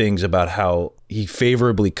said things about how he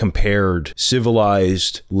favorably compared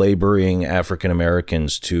civilized laboring African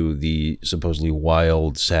Americans to the supposedly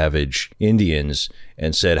wild, savage Indians,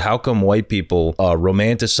 and said, how come white people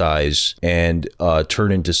romanticize and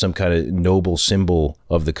turn into some kind of noble symbol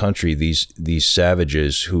of the country, these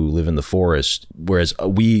savages who live in the forest, whereas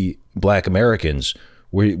we Black Americans,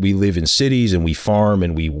 we live in cities and we farm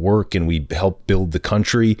and we work and we help build the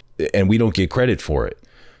country, and we don't get credit for it.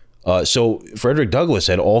 So Frederick Douglass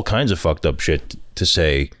had all kinds of fucked up shit to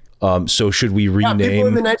say So should we Yeah, people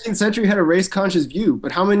in rename? the 19th century had a race-conscious view,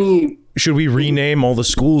 but how many? Should we rename all the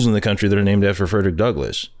schools in the country that are named after Frederick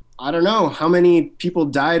Douglass? I don't know how many people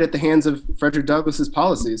died at the hands of Frederick Douglass's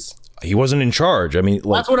policies. He wasn't in charge. I mean,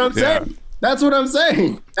 like, That's what I'm saying. That's what I'm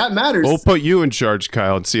saying. That matters. We'll put you in charge,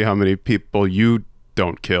 Kyle, and see how many people you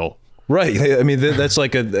don't kill. right? I mean, that's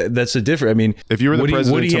like that's a different. I mean, If you were the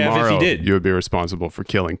president would he have tomorrow, if he did? you would be responsible for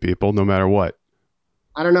killing people, no matter what.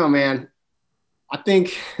 I don't know, man. I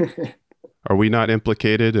think Are we not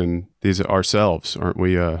implicated in these ourselves? Aren't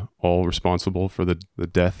we all responsible for the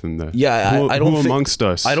death and the? Yeah, I don't who think, amongst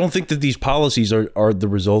us? I don't think that these policies are the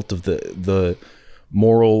result of the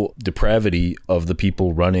moral depravity of the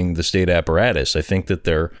people running the state apparatus. I think that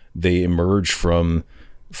they emerge from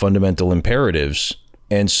fundamental imperatives.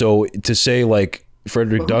 And so to say like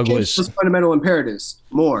Frederick Douglass, those fundamental imperatives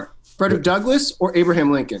more. Frederick Douglass or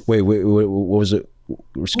Abraham Lincoln? wait, what was it?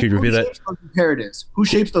 Can you repeat Who that? shapes those imperatives? Who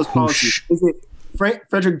shapes those policies? Is it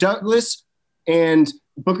Frederick Douglass and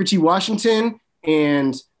Booker T. Washington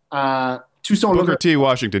and Toussaint Booker Louverture? T.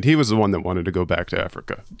 Washington. He was the one that wanted to go back to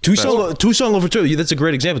Africa. Toussaint Louverture, yeah, that's a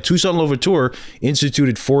great example. Toussaint Louverture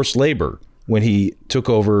instituted forced labor when he took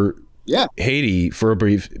over Yeah. Haiti for a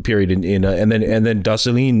brief period, and then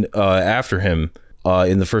Dessalines after him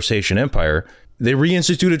in the First Haitian Empire. They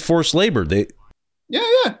reinstituted forced labor.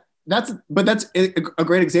 Yeah. That's a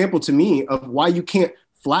great example to me of why you can't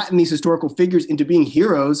flatten these historical figures into being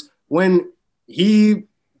heroes when he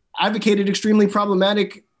advocated extremely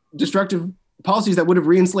problematic, destructive policies that would have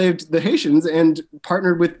re-enslaved the Haitians and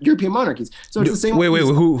partnered with European monarchies. So it's the same. Who were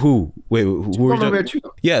you talking- Louverture.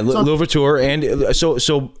 Yeah, Louverture, and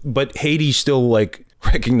but Haiti still like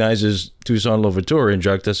recognizes Toussaint Louverture and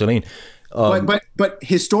Jacques Dessalines. But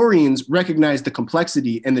historians recognize the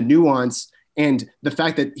complexity and the nuance and the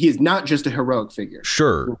fact that he is not just a heroic figure.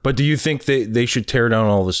 Sure, but do you think they should tear down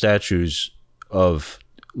all the statues of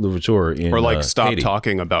Louverture in Or like stop Haiti?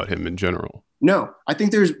 talking about him in general. No, I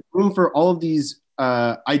think there's room for all of these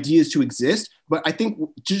ideas to exist. But I think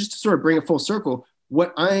just to sort of bring it full circle,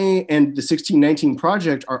 what I and the 1619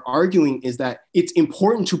 Project are arguing is that it's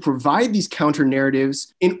important to provide these counter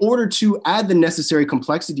narratives in order to add the necessary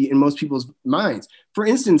complexity in most people's minds. For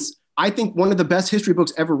instance, I think one of the best history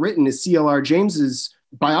books ever written is C.L.R. James's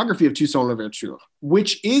biography of Toussaint Louverture,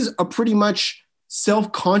 which is a pretty much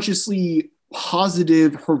self-consciously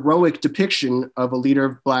positive, heroic depiction of a leader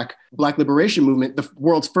of Black liberation movement, the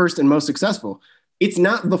world's first and most successful. It's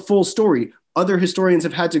not the full story. Other historians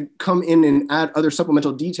have had to come in and add other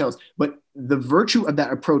supplemental details, but the virtue of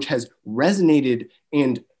that approach has resonated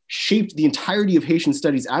and shaped the entirety of Haitian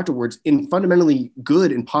studies afterwards in fundamentally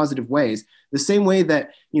good and positive ways. The same way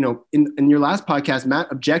that, in your last podcast,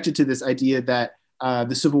 Matt objected to this idea that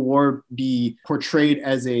the Civil War be portrayed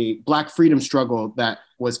as a Black freedom struggle that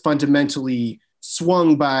was fundamentally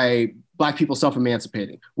swung by Black people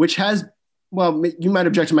self-emancipating, which has, well, you might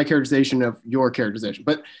object to my characterization of your characterization,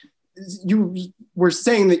 but you were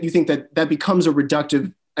saying that you think that becomes a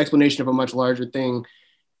reductive explanation of a much larger thing.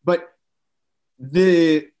 But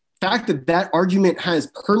the fact that argument has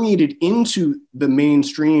permeated into the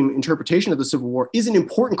mainstream interpretation of the Civil War is an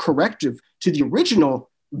important corrective to the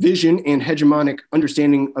original vision and hegemonic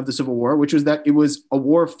understanding of the Civil War, which was that it was a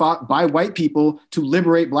war fought by white people to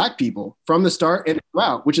liberate Black people from the start and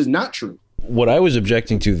throughout, which is not true. What I was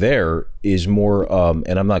objecting to there is more,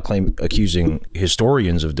 and I'm not accusing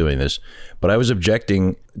historians of doing this, but I was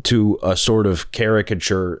objecting to a sort of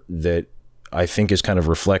caricature that I think is kind of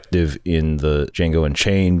reflective in the Django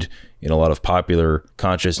Unchained, in a lot of popular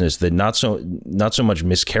consciousness, that not so much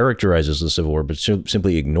mischaracterizes the Civil War, but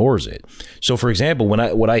simply ignores it. So, for example,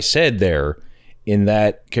 what I said there in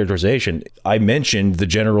that characterization, I mentioned the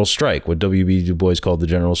general strike, what W.B. Du Bois called the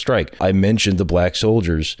general strike. I mentioned the Black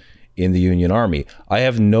soldiers in the Union Army. I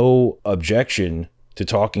have no objection to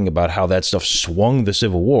talking about how that stuff swung the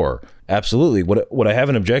Civil War. Absolutely. What I have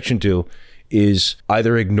an objection to is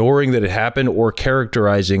either ignoring that it happened or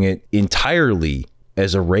characterizing it entirely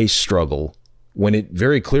as a race struggle when it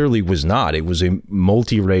very clearly was not. It was a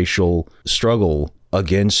multiracial struggle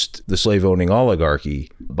against the slave-owning oligarchy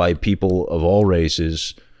by people of all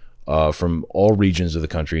races from all regions of the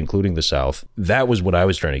country, including the South. That was what I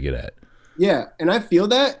was trying to get at. Yeah, and I feel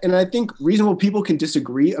that, and I think reasonable people can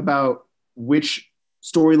disagree about which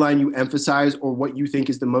storyline you emphasize or what you think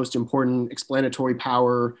is the most important explanatory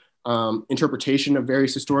power interpretation of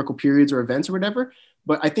various historical periods or events or whatever.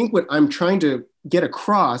 But I think what I'm trying to get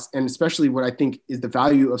across, and especially what I think is the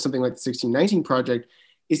value of something like the 1619 Project,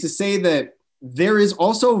 is to say that there is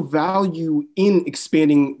also value in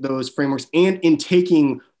expanding those frameworks and in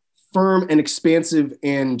taking firm and expansive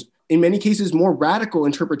and in many cases, more radical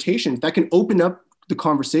interpretations that can open up the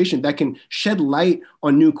conversation, that can shed light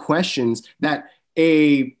on new questions, that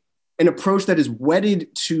an approach that is wedded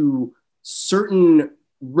to certain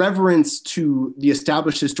reverence to the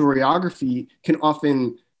established historiography can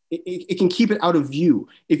often, it can keep it out of view.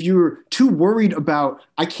 If you're too worried about,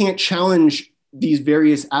 I can't challenge these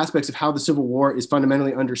various aspects of how the Civil War is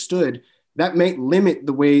fundamentally understood, that may limit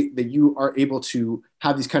the way that you are able to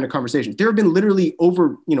have these kind of conversations. There have been literally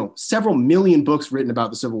over, several million books written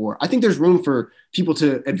about the Civil War. I think there's room for people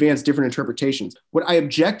to advance different interpretations. What I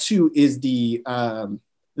object to is the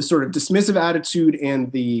sort of dismissive attitude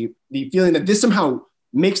and the feeling that this somehow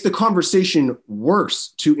makes the conversation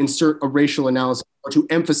worse to insert a racial analysis or to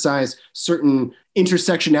emphasize certain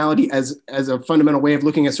intersectionality as a fundamental way of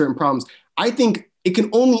looking at certain problems. I think it can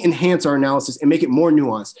only enhance our analysis and make it more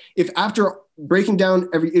nuanced. If after breaking down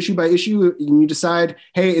every issue by issue, you decide,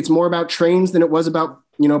 hey, it's more about trains than it was about,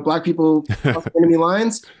 Black people crossing enemy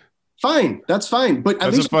lines, fine, that's fine. But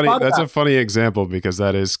that's a funny example, because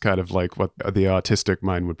that is kind of like what the autistic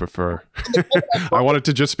mind would prefer. I want it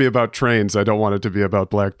to just be about trains. I don't want it to be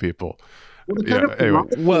about Black people.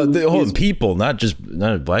 People, not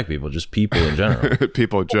Black people, just people in general.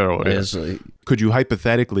 People in general. Yeah. Could you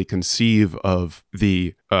hypothetically conceive of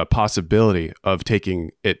the possibility of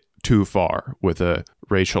taking it too far with a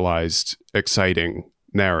racialized, exciting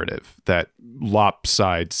narrative that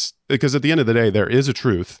lopsides? Because at the end of the day, there is a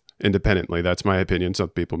truth independently. That's my opinion. Some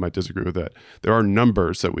people might disagree with that. There are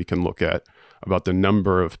numbers that we can look at about the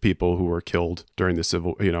number of people who were killed during the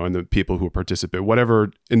civil, and the people who participate,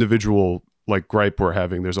 whatever individual gripe we're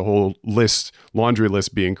having. There's a whole laundry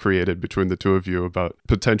list being created between the two of you about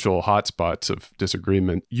potential hotspots of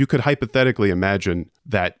disagreement. You could hypothetically imagine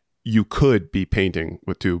that you could be painting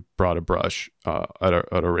with too broad a brush at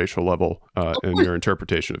a racial level in your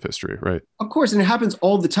interpretation of history, right? Of course, and it happens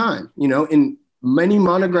all the time. In many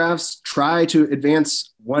monographs try to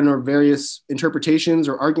advance one or various interpretations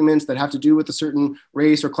or arguments that have to do with a certain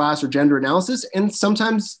race or class or gender analysis. And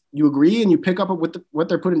sometimes you agree and you pick up with what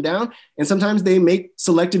they're putting down. And sometimes they make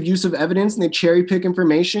selective use of evidence and they cherry pick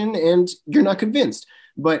information and you're not convinced.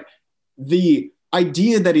 But the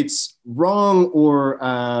idea that it's wrong or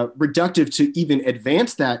reductive to even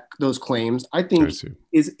advance those claims, I think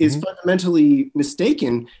is fundamentally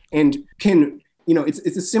mistaken and can...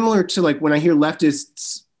 it's similar to when I hear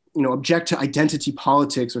leftists, object to identity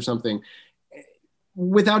politics or something,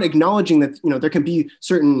 without acknowledging that, there can be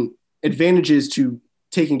certain advantages to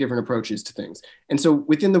taking different approaches to things. And so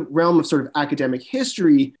within the realm of sort of academic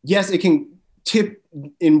history, yes, it can tip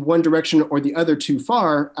in one direction or the other too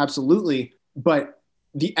far, absolutely. But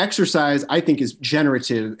the exercise, I think, is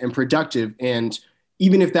generative and productive. And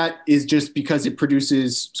even if that is just because it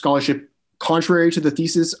produces scholarship contrary to the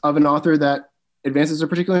thesis of an author that advances a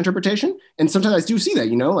particular interpretation. And sometimes I do see that,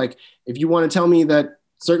 if you want to tell me that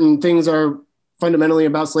certain things are fundamentally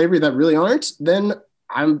about slavery that really aren't, then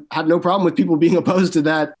I have no problem with people being opposed to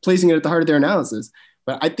that, placing it at the heart of their analysis.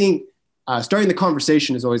 But I think starting the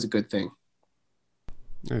conversation is always a good thing.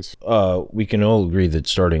 Nice. We can all agree that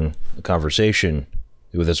starting a conversation,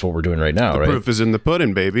 that's what we're doing right now, right? The proof is in the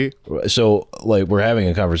pudding, baby. So we're having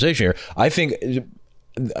a conversation here. I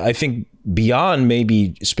think beyond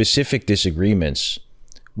maybe specific disagreements,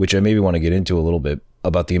 which I maybe want to get into a little bit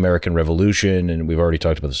about the American Revolution, and we've already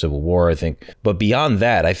talked about the Civil War, I think. But beyond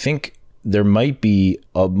that, I think there might be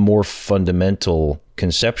a more fundamental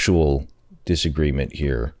conceptual disagreement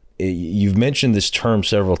here. You've mentioned this term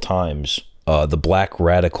several times, the Black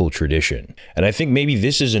radical tradition. And I think maybe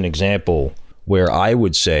this is an example where I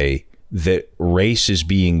would say that race is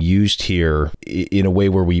being used here in a way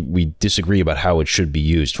where we disagree about how it should be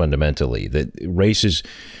used fundamentally. That race is,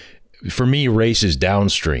 for me, race is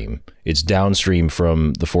downstream. It's downstream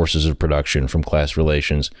from the forces of production, from class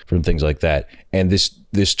relations, from things like that. And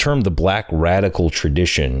this term, the Black radical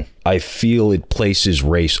tradition, I feel it places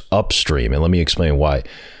race upstream. And let me explain why.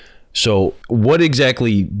 So what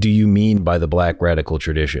exactly do you mean by the Black radical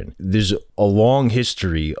tradition? There's a long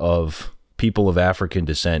history of people of African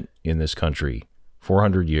descent in this country,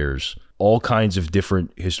 400 years, all kinds of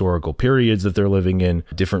different historical periods that they're living in,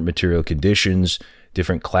 different material conditions,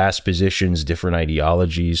 different class positions, different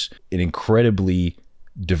ideologies, an incredibly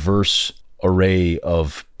diverse array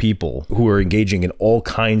of people who are engaging in all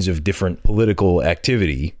kinds of different political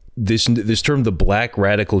activity. This term, the Black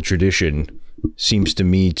radical tradition, seems to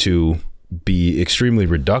me to be extremely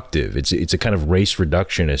reductive. It's a kind of race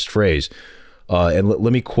reductionist phrase. And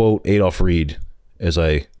let me quote Adolph Reed, as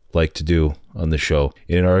I like to do on the show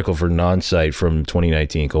in an article for Non-Site from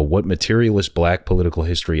 2019 called What Materialist Black Political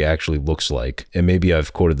History Actually Looks Like. And maybe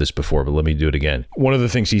I've quoted this before, but let me do it again. One of the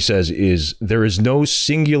things he says is, there is no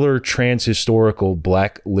singular transhistorical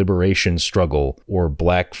black liberation struggle or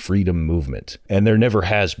black freedom movement, and there never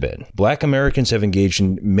has been. Black Americans have engaged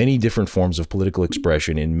in many different forms of political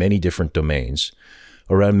expression in many different domains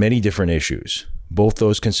around many different issues, both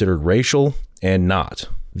those considered racial and not.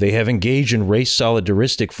 They have engaged in race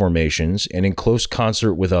solidaristic formations and in close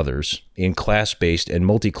concert with others in class-based and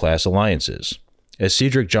multi-class alliances. As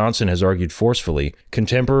Cedric Johnson has argued forcefully,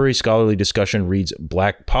 contemporary scholarly discussion reads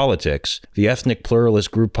black politics, the ethnic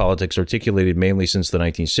pluralist group politics articulated mainly since the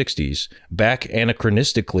 1960s, back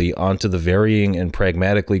anachronistically onto the varying and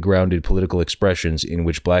pragmatically grounded political expressions in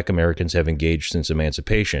which black Americans have engaged since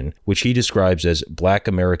emancipation, which he describes as black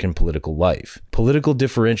American political life. Political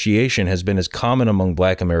differentiation has been as common among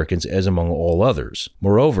black Americans as among all others.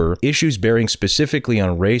 Moreover, issues bearing specifically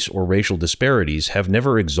on race or racial disparities have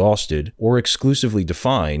never exhausted or exclusively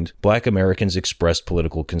defined black Americans' expressed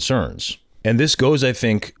political concerns. And this goes, I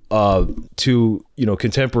think, to,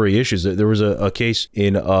 contemporary issues. There was a case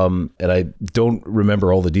in, and I don't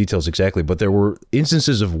remember all the details exactly, but there were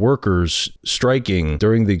instances of workers striking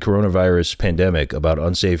during the coronavirus pandemic about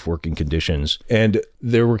unsafe working conditions. And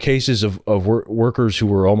there were cases of workers who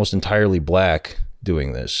were almost entirely black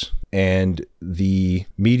doing this. And the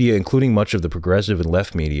media, including much of the progressive and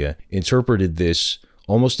left media, interpreted this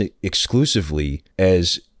almost exclusively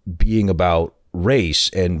as being about race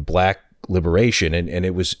and black liberation. And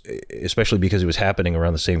it was, especially because it was happening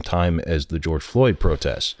around the same time as the George Floyd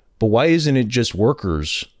protests. But why isn't it just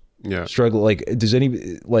workers struggle? Like, does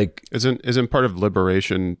any, like... Isn't part of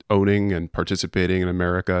liberation owning and participating in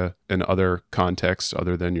America in other contexts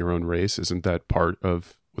other than your own race? Isn't that part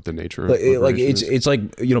of what the nature of liberation is? It's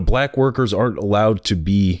like, black workers aren't allowed to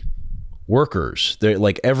be workers. They're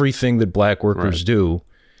like, everything that black workers do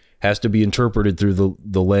has to be interpreted through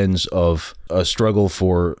the lens of a struggle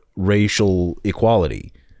for racial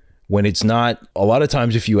equality, when it's not. A lot of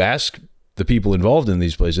times, if you ask the people involved in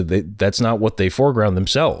these places, that's not what they foreground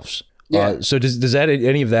themselves. Yeah. So does that,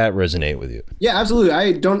 any of that resonate with you? Yeah, absolutely.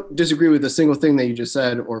 I don't disagree with a single thing that you just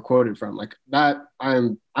said or quoted from. Like that,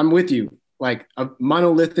 I'm with you. Like a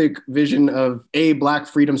monolithic vision of a black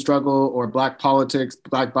freedom struggle or black politics,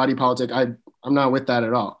 black body politic. I'm not with that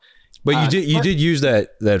at all. But you did use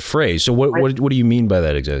that phrase. So what do you mean by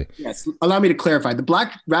that exactly? Yes, allow me to clarify. The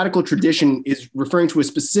black radical tradition is referring to a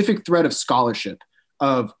specific thread of scholarship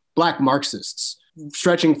of black Marxists,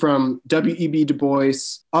 stretching from W.E.B. Du Bois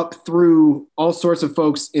up through all sorts of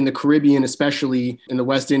folks in the Caribbean, especially in the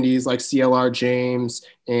West Indies, like C.L.R. James,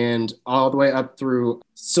 and all the way up through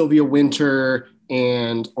Sylvia Wynter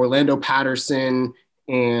and Orlando Patterson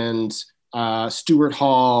and Stuart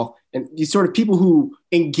Hall, and these sort of people who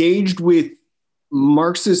engaged with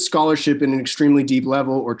Marxist scholarship in an extremely deep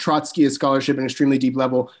level, or Trotskyist scholarship in an extremely deep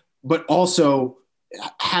level, but also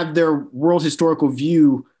had their world historical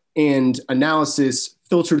view and analysis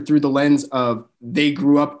filtered through the lens of they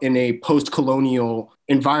grew up in a post-colonial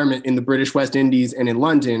environment in the British West Indies and in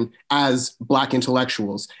London as black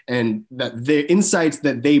intellectuals, and that the insights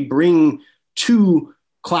that they bring to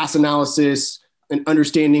class analysis, an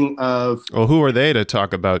understanding of... Well, who are they to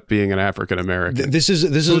talk about being an African American? This is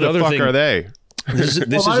another thing. Who the fuck are they? A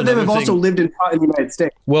lot of them have also lived in the United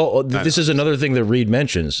States. Well, this is another thing that Reed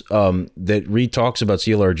mentions, that Reed talks about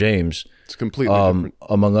C.L.R. James. It's completely different.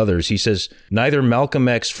 Among others. He says, neither Malcolm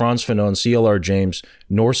X, Frantz Fanon, C.L.R. James,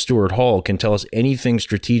 nor Stuart Hall can tell us anything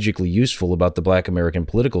strategically useful about the black American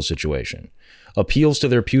political situation. Appeals to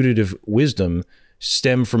their putative wisdom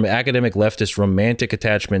stem from academic leftist romantic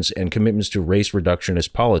attachments and commitments to race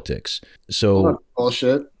reductionist politics. So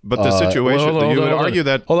bullshit. But the situation, you would argue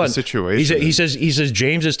that the situation. He says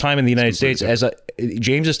James's time in the United States, as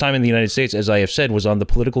I have said, was on the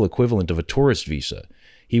political equivalent of a tourist visa.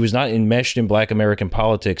 He was not enmeshed in black American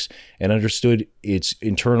politics and understood its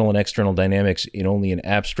internal and external dynamics in only an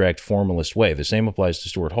abstract formalist way. The same applies to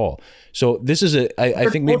Stuart Hall. So this is I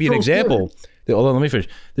think maybe an example. Hold on, let me finish.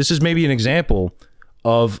 This is maybe an example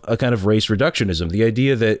of a kind of race reductionism. The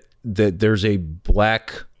idea that there's a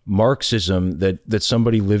black Marxism that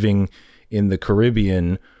somebody living in the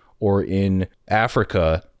Caribbean or in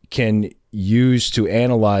Africa can use to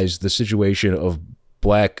analyze the situation of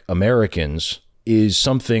black Americans is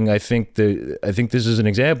something I think this is an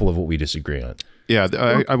example of what we disagree on. Yeah,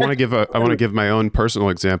 I want to give my own personal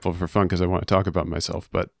example for fun because I want to talk about myself.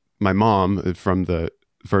 But my mom from the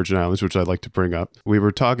Virgin Islands, which I'd like to bring up, we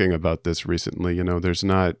were talking about this recently.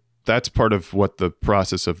 That's part of what the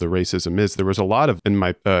process of the racism is. There was a lot of, in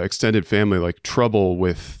my extended family, like trouble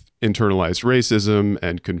with internalized racism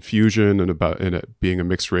and confusion and about being a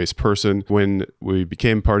mixed race person. When we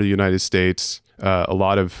became part of the United States, a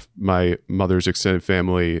lot of my mother's extended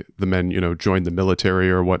family, the men, joined the military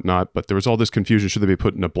or whatnot, but there was all this confusion. Should they be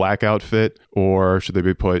put in a black outfit, or should they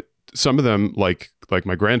be put, some of them, like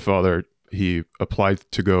my grandfather, he applied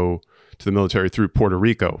to go to the military through Puerto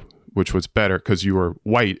Rico, which was better because you were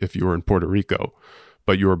white if you were in Puerto Rico,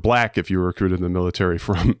 but you were black if you were recruited in the military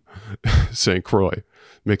from St. Croix.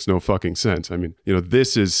 Makes no fucking sense. I mean,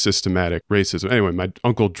 this is systematic racism. Anyway, my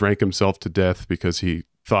uncle drank himself to death because he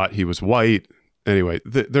thought he was white. Anyway,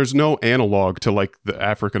 there's no analog to like the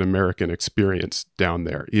African American experience down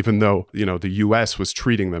there, even though, the US was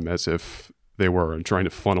treating them as if they were and trying to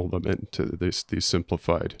funnel them into these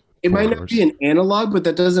simplified. It might not be an analog, but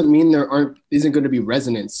that doesn't mean there isn't going to be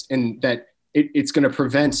resonance, and that it's going to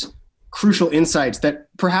prevent crucial insights that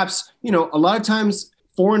perhaps, a lot of times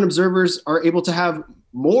foreign observers are able to have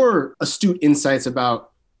more astute insights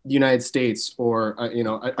about the United States or,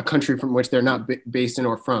 a country from which they're not based in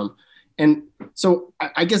or from. And so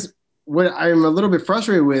I guess what I'm a little bit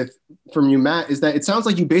frustrated with from you, Matt, is that it sounds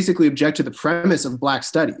like you basically object to the premise of Black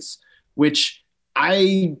studies, which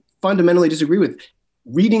I fundamentally disagree with.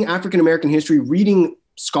 Reading African-American history, reading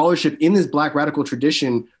scholarship in this Black radical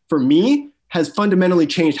tradition, for me, has fundamentally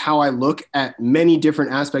changed how I look at many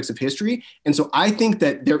different aspects of history. And so I think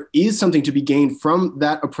that there is something to be gained from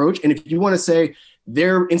that approach. And if you want to say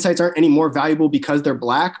their insights aren't any more valuable because they're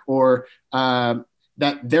Black, or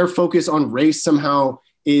that their focus on race somehow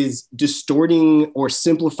is distorting or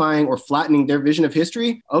simplifying or flattening their vision of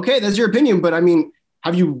history, okay, that's your opinion. But I mean,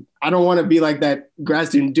 I don't want to be like that grad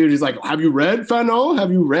student dude who's like, have you read Fanon?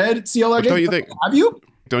 Have you read CLRJ?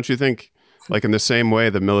 Don't you think, like in the same way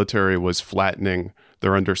the military was flattening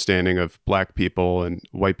their understanding of Black people and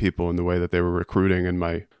white people in the way that they were recruiting in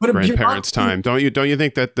my grandparents' time? Don't you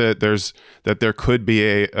think that there could be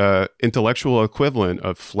a intellectual equivalent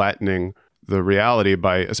of flattening the reality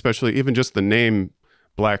by, especially even just the name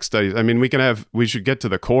Black studies? I mean, we should get to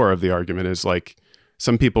the core of the argument. Is like,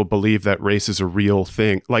 some people believe that race is a real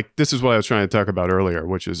thing. Like, this is what I was trying to talk about earlier,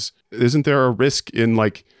 which is, isn't there a risk in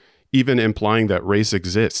like even implying that race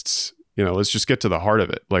exists? Let's just get to the heart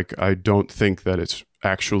of it. Like, I don't think that it's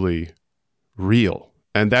actually real.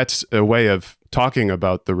 And that's a way of talking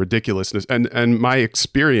about the ridiculousness and my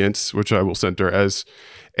experience, which I will center as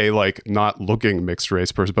a like not looking mixed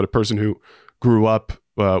race person, but a person who grew up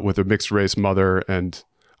with a mixed race mother, and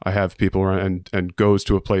I have people around and goes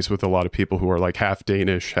to a place with a lot of people who are like half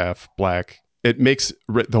Danish, half Black. It makes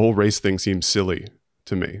the whole race thing seem silly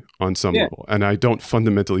to me on some level. And I don't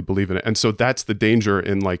fundamentally believe in it. And so that's the danger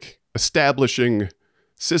in like establishing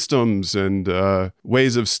systems and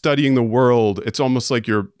ways of studying the world. It's almost like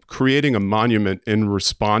you're creating a monument in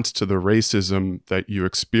response to the racism that you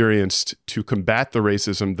experienced to combat the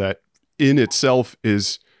racism that in itself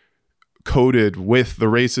is coded with the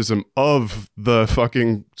racism of the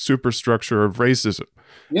fucking superstructure of racism.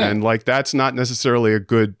 Yeah. And like, that's not necessarily a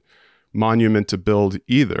good monument to build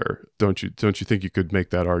either. Don't you think you could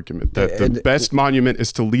make that argument that the best monument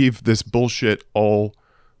is to leave this bullshit all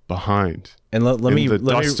behind and let me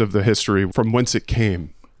dust of the history from whence it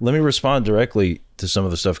came? Let me respond directly to some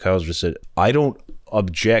of the stuff Kyle's just said. I don't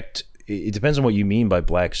object. It depends on what you mean by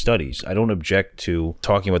Black studies. I don't object to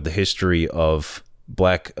talking about the history of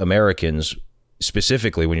Black Americans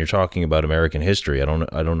specifically when you're talking about American history. I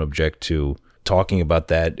don't object to talking about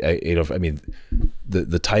that. I mean,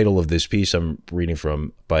 the title of this piece I'm reading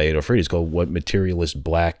from by Adolf Reed is called "What Materialist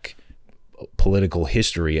Black Political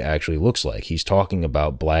History Actually Looks Like." He's talking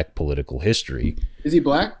about Black political history. Is he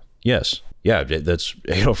Black? Yes. Yeah, that's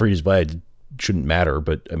Adolf Reed is Black. It shouldn't matter,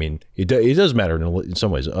 but I mean, it does matter in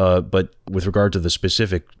some ways. But with regard to the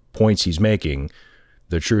specific points he's making,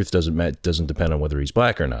 the truth doesn't depend on whether he's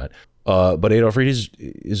Black or not. But Adolf Reed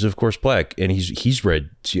is of course Black, and he's read.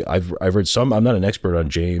 See, I've read some. I'm not an expert on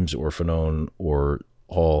James or Fanon or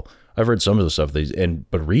Hall. I've read some of the stuff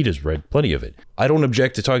but Reed has read plenty of it. I don't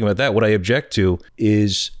object to talking about that. What I object to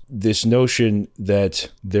is this notion that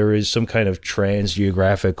there is some kind of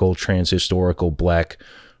transgeographical, transhistorical Black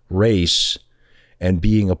race, and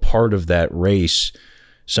being a part of that race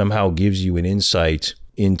somehow gives you an insight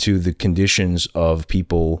into the conditions of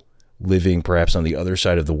people living perhaps on the other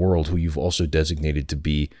side of the world who you've also designated to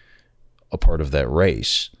be a part of that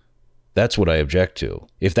race. That's what I object to.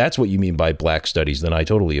 If that's what you mean by Black studies, then I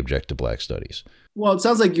totally object to Black studies. Well, it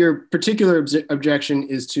sounds like your particular objection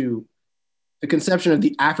is to the conception of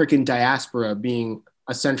the African diaspora being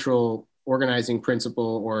a central organizing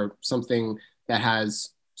principle or something that has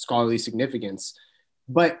scholarly significance.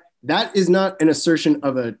 But that is not an assertion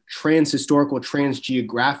of a trans-historical,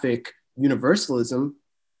 trans-geographic universalism.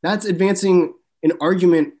 That's advancing an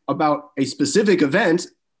argument about a specific event,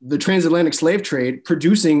 the transatlantic slave trade,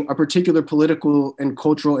 producing a particular political and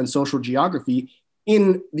cultural and social geography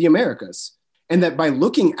in the Americas. And that by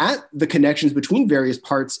looking at the connections between various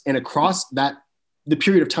parts and across the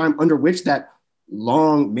period of time under which that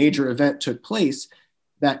long major event took place,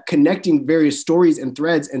 that connecting various stories and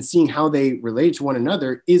threads and seeing how they relate to one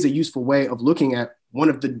another is a useful way of looking at one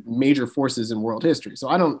of the major forces in world history.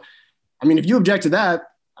 So if you object to that,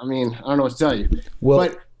 I don't know what to tell you. Well,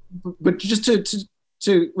 but just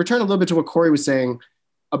to return a little bit to what Corey was saying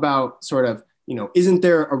about sort of, isn't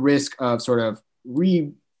there a risk of sort of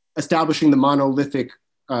re-establishing the monolithic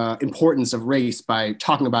importance of race by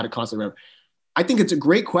talking about it constantly? I think it's a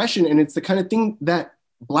great question. And it's the kind of thing that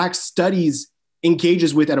Black studies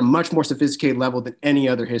engages with at a much more sophisticated level than any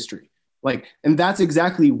other history. And that's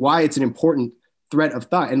exactly why it's an important thread of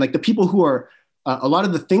thought. And the people who are, a lot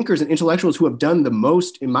of the thinkers and intellectuals who have done the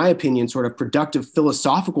most, in my opinion, sort of productive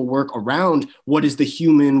philosophical work around what is the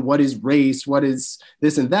human, what is race, what is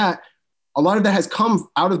this and that, a lot of that has come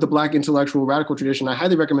out of the Black intellectual radical tradition. I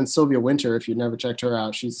highly recommend Sylvia Wynter if you've never checked her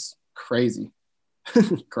out. She's crazy,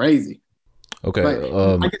 crazy. Okay.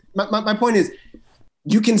 But my point is,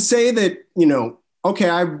 you can say that, okay,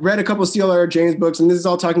 I read a couple of C.L.R. James books, and this is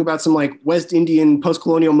all talking about some West Indian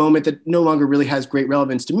post-colonial moment that no longer really has great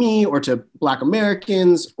relevance to me or to Black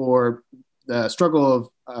Americans or the struggle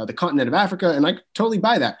of the continent of Africa. And I totally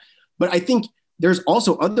buy that. But I think there's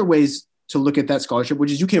also other ways to look at that scholarship,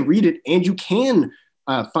 which is you can read it and you can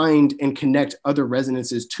find and connect other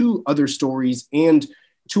resonances to other stories and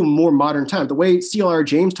to a more modern time. The way C.L.R.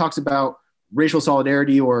 James talks about racial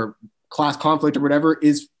solidarity or class conflict or whatever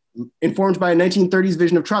is informed by a 1930s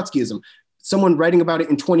vision of Trotskyism. Someone writing about it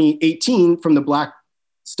in 2018 from the Black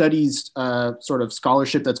studies sort of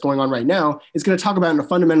scholarship that's going on right now is going to talk about it in a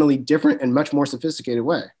fundamentally different and much more sophisticated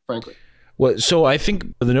way, frankly. Well, so I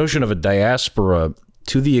think the notion of a diaspora,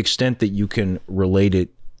 to the extent that you can relate it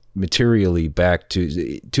materially back to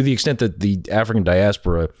the extent that the African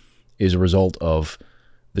diaspora is a result of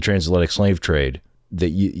the transatlantic slave trade, that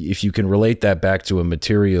if you can relate that back to a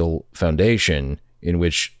material foundation in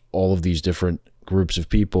which all of these different groups of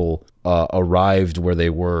people arrived where they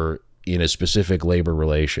were in a specific labor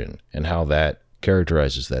relation and how that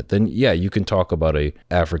characterizes that, then yeah, you can talk about a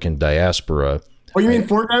African diaspora. Oh, you mean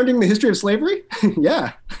foregrounding the history of slavery?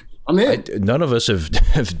 Yeah, I'm in. None of us have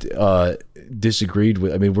disagreed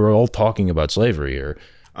with. I mean, we're all talking about slavery here.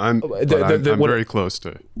 I'm very close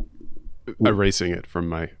to erasing it from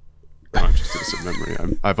my consciousness and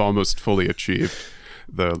memory. I've almost fully achieved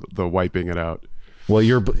the wiping it out. Well,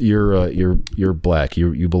 you're Black.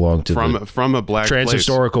 You belong to from a Black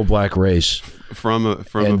trans-historical Black race. From a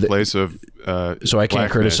place of so I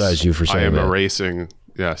can't criticize you for saying that. I am erasing.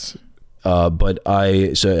 Yes. But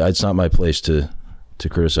it's not my place to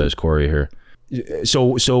criticize Corey here.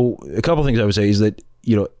 So a couple of things I would say is that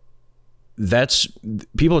that's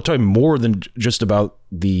people are talking more than just about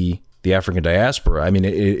the African diaspora. I mean,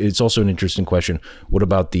 it's also an interesting question. What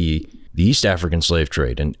about the East African slave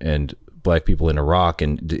trade and Black people in Iraq?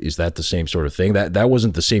 And is that the same sort of thing? That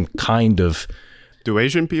wasn't the same kind of. Do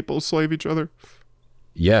Asian people slave each other?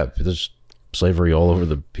 Yeah, there's slavery all over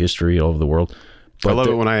the history, all over the world. But I love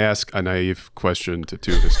it when I ask a naive question to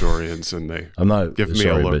two historians and they give me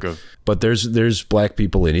a look of. But there's Black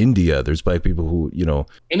people in India. There's Black people who,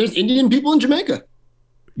 And there's Indian people in Jamaica.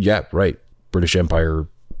 Yeah, right. British Empire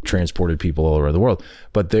transported people all around the world.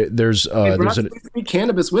 But there's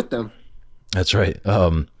cannabis with them. That's right.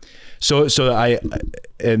 So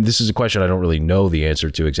and this is a question I don't really know the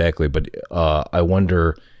answer to exactly, but I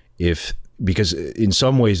wonder because in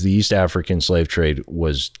some ways the East African slave trade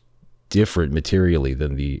was different materially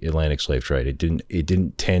than the Atlantic slave trade. It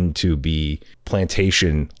didn't tend to be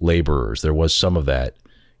plantation laborers. There was some of that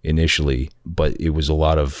initially, but it was a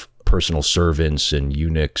lot of personal servants and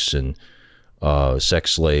eunuchs and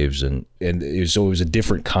sex slaves, and so it was a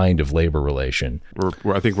different kind of labor relation.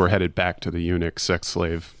 I think we're headed back to the eunuch sex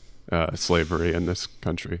slave slavery in this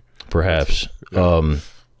country, perhaps. Yeah.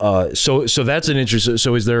 So that's an interest.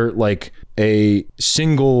 So is there like a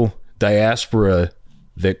single diaspora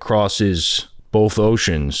that crosses both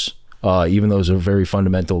oceans, even though it's a very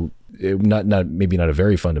fundamental, maybe not a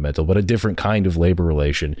very fundamental, but a different kind of labor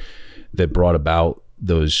relation that brought about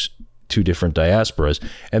those two different diasporas?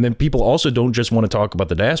 And then people also don't just want to talk about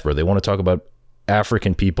the diaspora. They want to talk about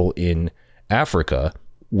African people in Africa,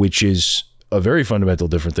 which is a very fundamental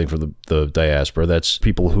different thing for the diaspora. That's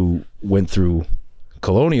people who went through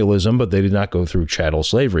colonialism, but they did not go through chattel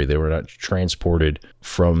slavery. They were not transported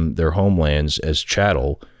from their homelands as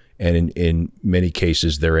chattel. And in many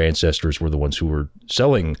cases, their ancestors were the ones who were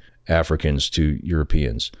selling Africans to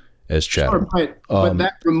Europeans as chattel. Sure, but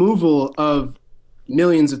that removal of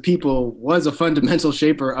millions of people was a fundamental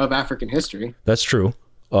shaper of African history. That's true.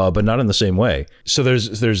 But not in the same way. So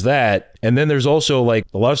there's that. And then there's also like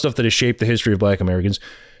a lot of stuff that has shaped the history of Black Americans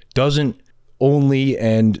doesn't only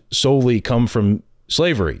and solely come from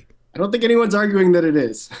slavery. I don't think anyone's arguing that it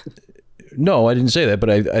is. No, I didn't say that, but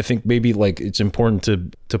I think maybe like it's important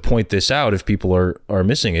to point this out if people are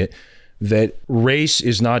missing it, that race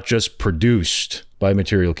is not just produced by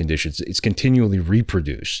material conditions. It's continually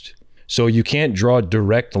reproduced. So you can't draw a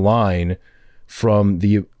direct line from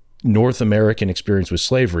the North American experience with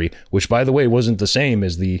slavery, which, by the way, wasn't the same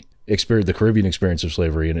as the Caribbean experience of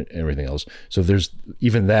slavery and everything else. So there's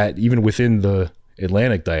even that, even within the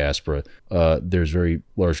Atlantic diaspora, there's very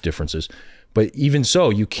large differences. But even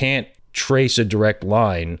so, you can't trace a direct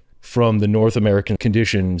line from the North American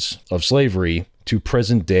conditions of slavery to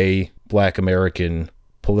present day Black American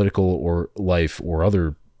political or life or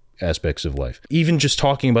other aspects of life. Even just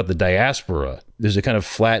talking about the diaspora, there's a kind of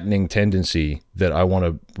flattening tendency that I want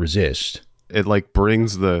to resist. It like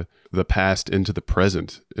brings the past into the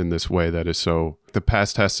present in this way that is so, the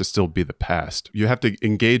past has to still be the past. You have to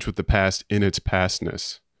engage with the past in its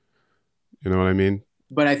pastness. You know what I mean?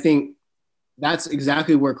 But I think that's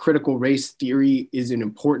exactly where critical race theory is an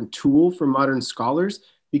important tool for modern scholars,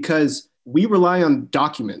 because we rely on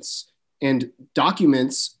documents. And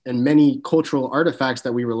documents and many cultural artifacts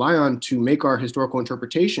that we rely on to make our historical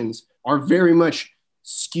interpretations are very much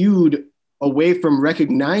skewed away from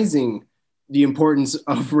recognizing the importance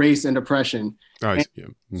of race and oppression.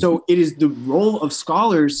 So it is the role of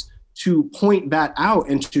scholars to point that out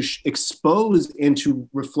and to expose and to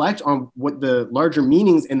reflect on what the larger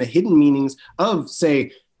meanings and the hidden meanings of,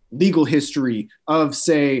 say, legal history, of,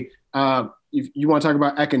 say, if you want to talk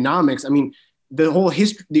about economics, I mean, the whole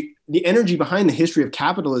history, the energy behind the history of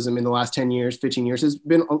capitalism in the last 10 years, 15 years has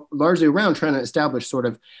been largely around trying to establish sort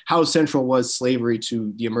of how central was slavery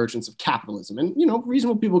to the emergence of capitalism. And, you know,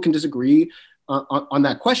 reasonable people can disagree on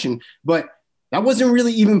that question, but that wasn't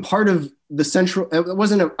really even part of the central, it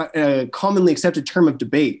wasn't a commonly accepted term of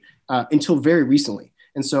debate until very recently.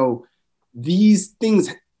 And so these things.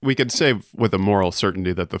 We could say with a moral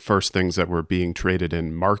certainty that the first things that were being traded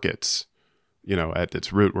in markets, you know, at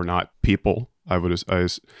its root were not people.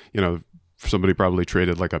 Somebody probably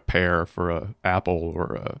traded like a pear for a apple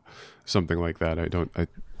or something like that.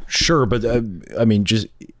 Sure, but I mean, just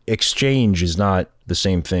exchange is not the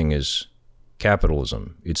same thing as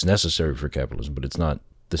capitalism. It's necessary for capitalism, but it's not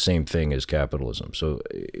the same thing as capitalism. So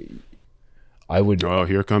I would. Oh,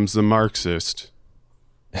 here comes the Marxist.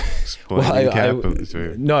 Well, I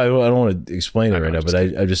don't want to explain it right now, but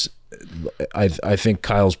I think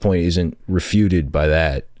Kyle's point isn't refuted by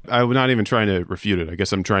that. I'm not even trying to refute it. I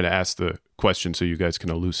guess I'm trying to ask the question so you guys can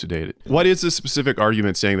elucidate it. What is the specific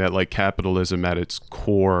argument saying that like capitalism at its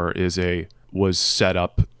core was set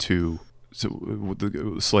up to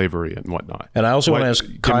slavery and whatnot? And I also want to ask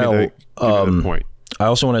Kyle. Give me the point. I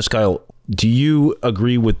also want to ask Kyle, do you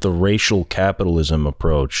agree with the racial capitalism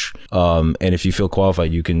approach? And if you feel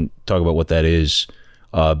qualified, you can talk about what that is,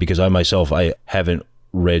 because I haven't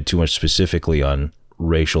read too much specifically on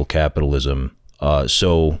racial capitalism.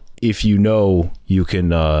 So if you know, you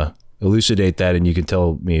can elucidate that, and you can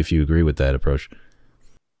tell me if you agree with that approach.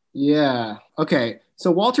 Yeah. Okay. So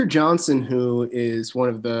Walter Johnson, who is one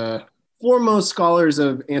of the foremost scholars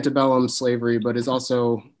of antebellum slavery, but is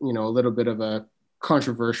also, you know, a little bit of a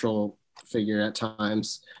controversial figure at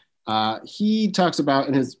times. He talks about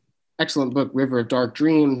in his excellent book, River of Dark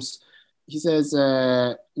Dreams, he says,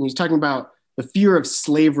 he's talking about the fear of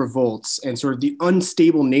slave revolts and sort of the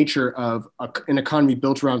unstable nature of an economy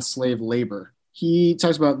built around slave labor. He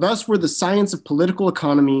talks about, thus were the science of political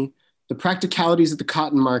economy, the practicalities of the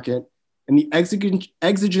cotton market, and the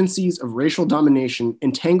exigencies of racial domination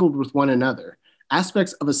entangled with one another,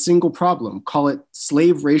 aspects of a single problem, call it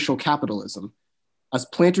slave racial capitalism, as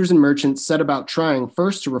planters and merchants set about trying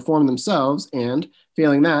first to reform themselves and,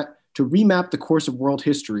 failing that, to remap the course of world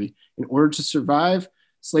history. In order to survive,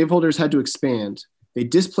 slaveholders had to expand. They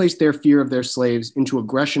displaced their fear of their slaves into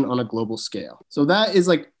aggression on a global scale. So that is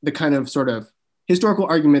like the kind of sort of historical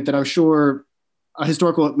argument that I'm sure a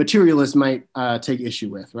historical materialist might take issue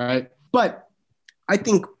with, right? But I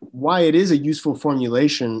think why it is a useful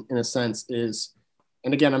formulation in a sense is,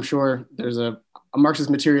 and again, I'm sure there's a Marxist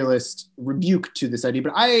materialist rebuke to this idea,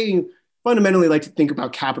 but I fundamentally like to think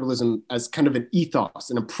about capitalism as kind of an ethos,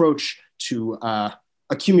 an approach to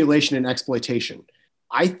accumulation and exploitation.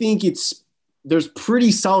 I think there's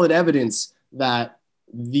pretty solid evidence that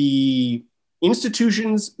the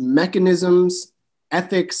institutions, mechanisms,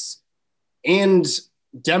 ethics, and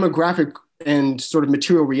demographic and sort of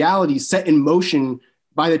material realities set in motion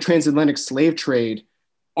by the transatlantic slave trade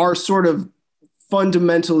are sort of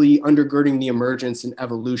fundamentally undergirding the emergence and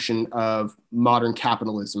evolution of modern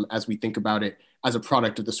capitalism as we think about it as a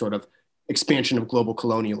product of the sort of expansion of global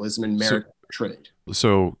colonialism and maritime trade.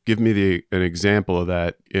 So give me an example of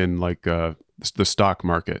that in like the stock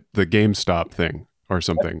market, the GameStop thing or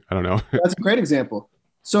something. I don't know. That's a great example.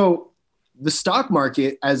 So the stock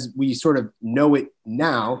market, as we sort of know it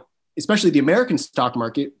now, especially the American stock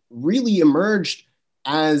market, really emerged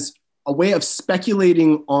as a way of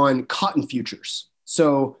speculating on cotton futures.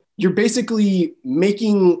 So you're basically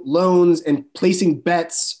making loans and placing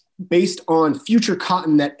bets based on future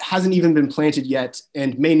cotton that hasn't even been planted yet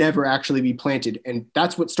and may never actually be planted. And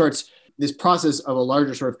that's what starts this process of a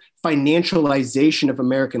larger sort of financialization of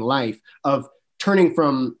American life, of turning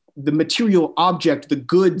from the material object, the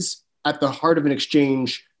goods at the heart of an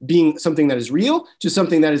exchange being something that is real to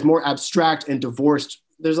something that is more abstract and divorced.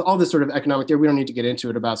 There's all this sort of economic theory. We don't need to get into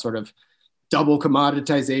it about sort of double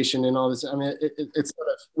commoditization and all this. I mean, it's sort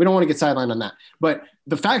of, we don't want to get sidelined on that. But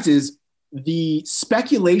the fact is, the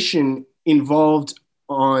speculation involved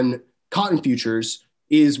on cotton futures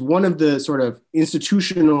is one of the sort of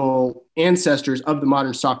institutional ancestors of the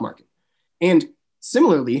modern stock market. And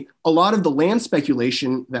similarly, a lot of the land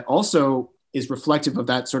speculation that also is reflective of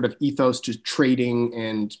that sort of ethos to trading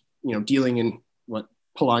and, you know, dealing in what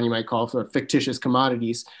Polanyi might call sort of fictitious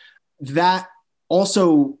commodities, that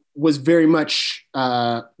also was very much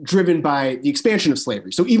driven by the expansion of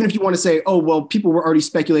slavery. So even if you want to say, oh, well, people were already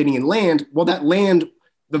speculating in land, well, that land,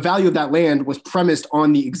 the value of that land was premised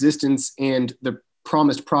on the existence and the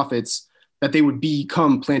promised profits that they would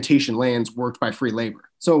become plantation lands worked by free labor.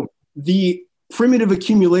 So the primitive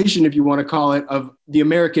accumulation, if you want to call it, of the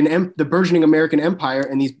burgeoning American empire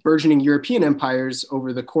and these burgeoning European empires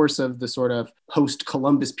over the course of the sort of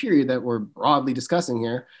post-Columbus period that we're broadly discussing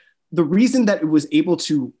here, the reason that it was able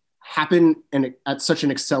to happen and at such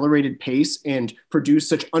an accelerated pace and produce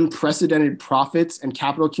such unprecedented profits and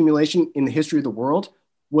capital accumulation in the history of the world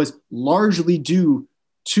was largely due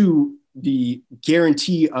to the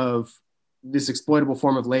guarantee of this exploitable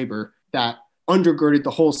form of labor that undergirded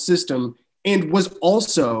the whole system and was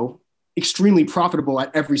also extremely profitable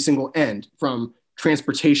at every single end, from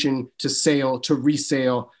transportation to sale to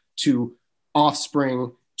resale to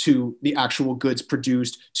offspring to the actual goods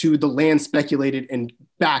produced to the land speculated and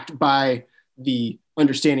backed by the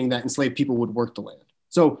understanding that enslaved people would work the land.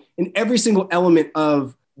 So in every single element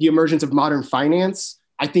of the emergence of modern finance,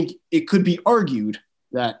 I think it could be argued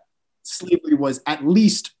that slavery was at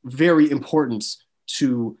least very important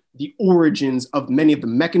to the origins of many of the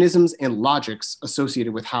mechanisms and logics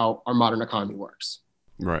associated with how our modern economy works.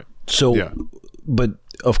 Right. So, yeah. But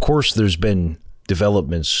of course, there's been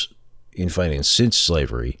developments in finance since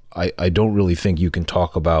slavery. I don't really think you can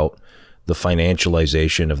talk about the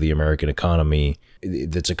financialization of the American economy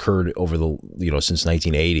that's occurred over since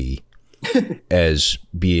 1980 as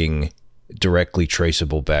being directly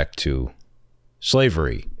traceable back to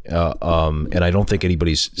slavery. And I don't think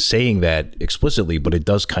anybody's saying that explicitly, but it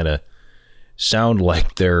does kind of sound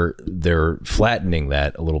like they're flattening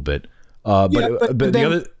that a little bit. But the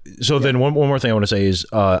other, so then one more thing I want to say is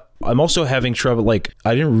I'm also having trouble. Like,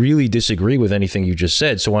 I didn't really disagree with anything you just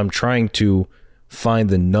said, so I'm trying to find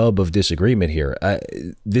the nub of disagreement here.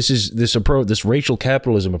 This racial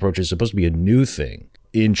capitalism approach is supposed to be a new thing.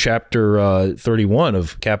 In chapter 31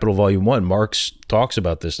 of Capital Volume 1, Marx talks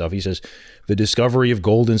about this stuff. He says, the discovery of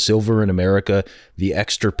gold and silver in America, the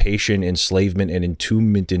extirpation, enslavement, and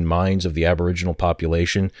entombment in mines of the aboriginal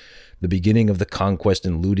population, the beginning of the conquest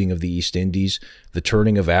and looting of the East Indies, the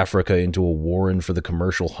turning of Africa into a warren for the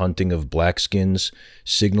commercial hunting of blackskins,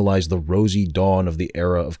 signalized the rosy dawn of the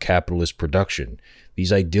era of capitalist production.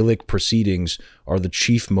 These idyllic proceedings are the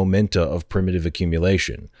chief momenta of primitive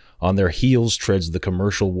accumulation. On their heels treads the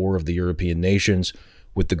commercial war of the European nations,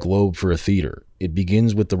 with the globe for a theater. It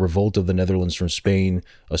begins with the revolt of the Netherlands from Spain,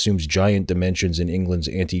 assumes giant dimensions in England's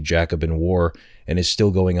anti-Jacobin war, and is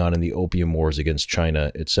still going on in the opium wars against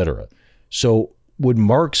China, etc. So would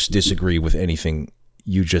Marx disagree with anything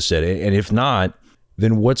you just said? And if not,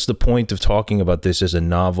 then what's the point of talking about this as a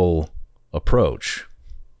novel approach?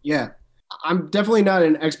 Yeah, I'm definitely not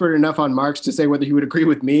an expert enough on Marx to say whether he would agree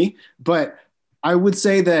with me, but I would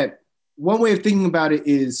say that one way of thinking about it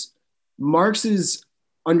is Marx's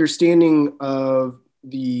understanding of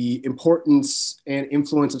the importance and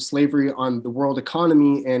influence of slavery on the world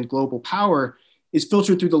economy and global power is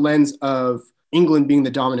filtered through the lens of England being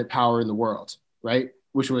the dominant power in the world, right?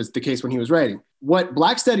 Which was the case when he was writing. What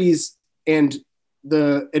Black studies and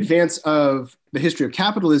the advance of the history of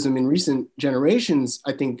capitalism in recent generations,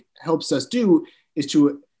 I think, helps us do is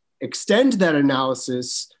to extend that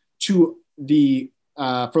analysis to the,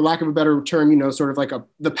 for lack of a better term, sort of like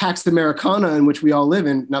the Pax Americana in which we all live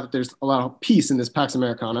in. Not that there's a lot of peace in this Pax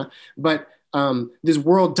Americana, but this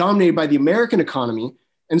world dominated by the American economy.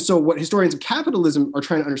 And so what historians of capitalism are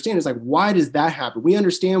trying to understand is like, why does that happen? We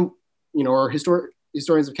understand, or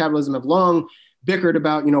historians of capitalism have long bickered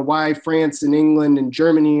about, why France and England and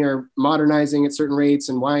Germany are modernizing at certain rates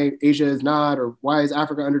and why Asia is not, or why is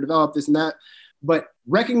Africa underdeveloped, this and that. But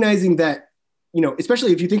recognizing that,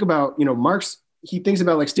 especially if you think about, Marx, he thinks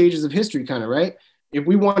about like stages of history kind of, right? If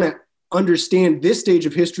we want to understand this stage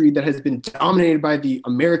of history that has been dominated by the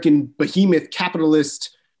American behemoth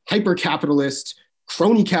capitalist, hyper-capitalist,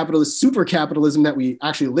 crony capitalist, super capitalism that we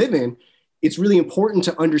actually live in, it's really important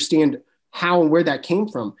to understand how and where that came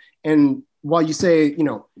from. And while you say,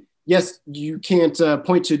 yes, you can't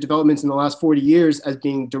point to developments in the last 40 years as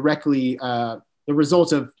being directly the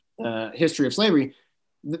result of history of slavery,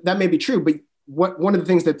 that may be true. But one of the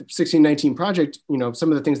things that the 1619 Project,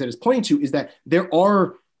 some of the things that it's pointing to is that there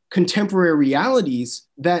are contemporary realities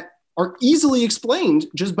that are easily explained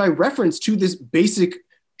just by reference to this basic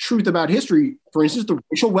truth about history. For instance, the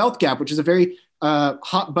racial wealth gap, which is a very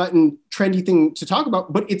hot button, trendy thing to talk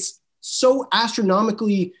about, but it's so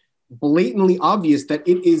astronomically blatantly obvious that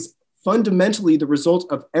it is fundamentally the result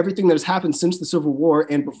of everything that has happened since the Civil War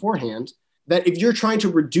and beforehand, that if you're trying to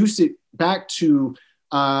reduce it back to,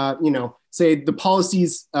 say the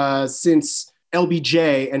policies since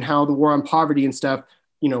LBJ and how the war on poverty and stuff,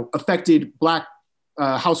 affected Black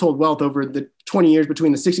household wealth over the 20 years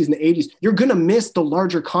between the 60s and the 80s, you're going to miss the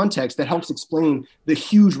larger context that helps explain the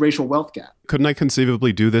huge racial wealth gap. Couldn't I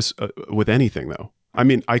conceivably do this with anything, though? I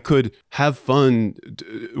mean, I could have fun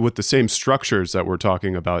with the same structures that we're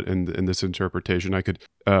talking about in this interpretation. I could,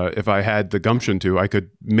 if I had the gumption to, I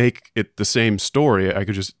could make it the same story. I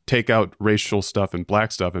could just take out racial stuff and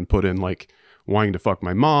Black stuff and put in like wanting to fuck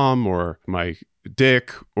my mom or my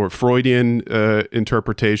dick or Freudian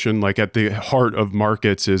interpretation. Like at the heart of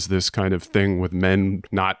markets is this kind of thing with men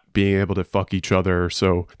not being able to fuck each other,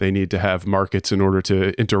 so they need to have markets in order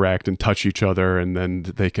to interact and touch each other, and then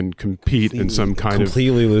they can compete in some kind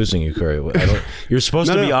completely losing you, Corey. You're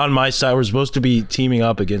supposed to be on my side. We're supposed to be teaming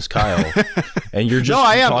up against Kyle, and you're just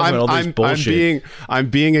talking about all this bullshit. I'm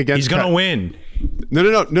being against. He's gonna win. No.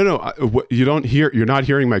 You're not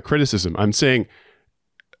hearing my criticism. I'm saying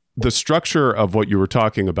the structure of what you were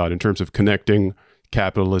talking about in terms of connecting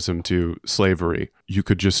capitalism to slavery, you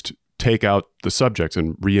could just take out the subjects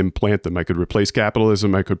and re-implant them. I could replace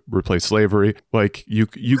capitalism. I could replace slavery. Like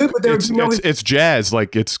it's jazz.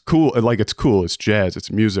 Like it's cool. It's jazz.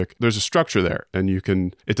 It's music. There's a structure there, and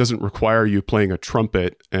it doesn't require you playing a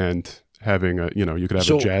trumpet and having you could have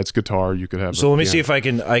a jazz guitar. You could have. So let me see if I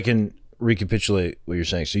can recapitulate what you're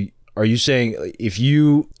saying. So are you saying if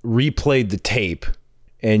you replayed the tape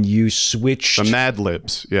and you switched the Mad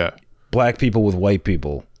Libs, Black people with white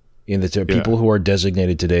people in the people who are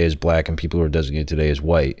designated today as Black and people who are designated today as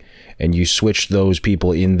white, and you switched those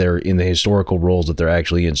people in the historical roles that they're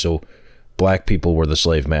actually in, so Black people were the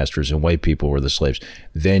slave masters and white people were the slaves,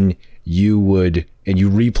 then you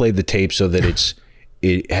replayed the tape so that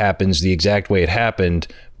it happens the exact way it happened,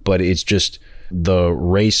 but it's just the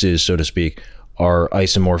races, so to speak, are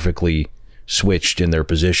isomorphically switched in their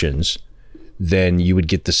positions, then you would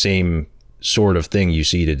get the same sort of thing you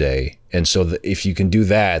see today. And so if you can do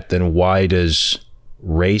that, then why does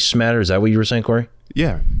race matter? Is that what you were saying, Corey?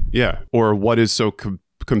 Yeah. Or what is so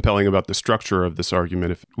compelling about the structure of this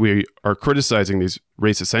argument? If we are criticizing these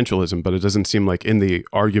race essentialism, but it doesn't seem like in the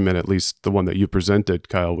argument, at least the one that you presented,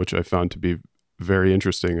 Kyle, which I found to be very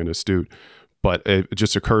interesting and astute, but it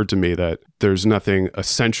just occurred to me that there's nothing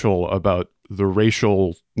essential about the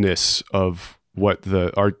racialness of what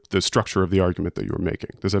the structure of the argument that you were making.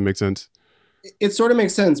 Does that make sense? It sort of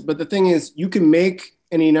makes sense, but the thing is, you can make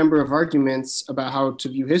any number of arguments about how to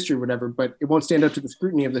view history or whatever, but it won't stand up to the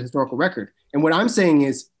scrutiny of the historical record. And what I'm saying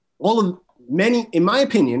is, in my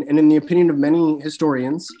opinion, and in the opinion of many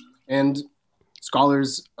historians and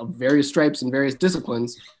scholars of various stripes and various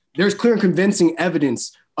disciplines, there's clear and convincing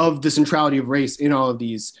evidence of the centrality of race in all of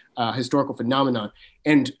these historical phenomena.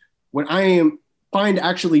 And what I find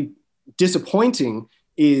actually disappointing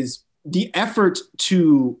is the effort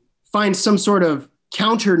to find some sort of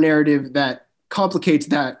counter narrative that complicates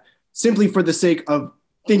that simply for the sake of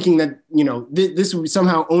thinking that, this would be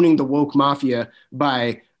somehow owning the woke mafia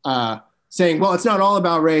by saying, well, it's not all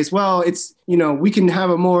about race. Well, it's, we can have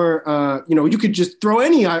a more, you could just throw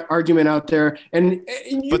any argument out there. But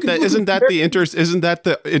isn't that the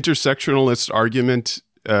intersectionalist argument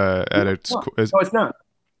at its core? No, it's not.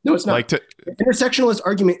 No, it's not. The intersectionalist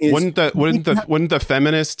argument is... Wouldn't the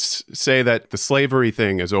feminists say that the slavery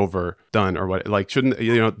thing is overdone or what? Like,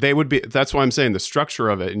 shouldn't, they would be... That's why I'm saying the structure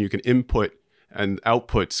of it, and you can input and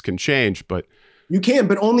outputs can change, but... You can,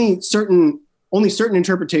 but only certain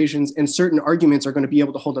interpretations and certain arguments are going to be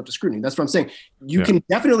able to hold up to scrutiny. That's what I'm saying. You can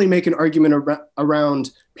definitely make an argument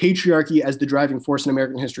around patriarchy as the driving force in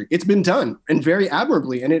American history. It's been done, and very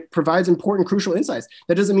admirably, and it provides important, crucial insights.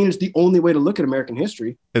 That doesn't mean it's the only way to look at American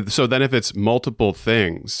history. So then if it's multiple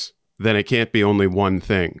things, then it can't be only one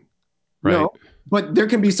thing, right? No, but there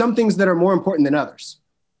can be some things that are more important than others.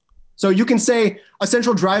 So you can say a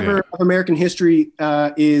central driver of American history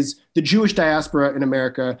is the Jewish diaspora in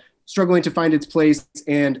America struggling to find its place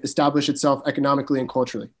and establish itself economically and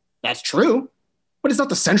culturally. That's true, but it's not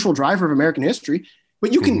the central driver of American history.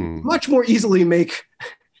 But you can much more easily make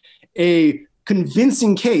a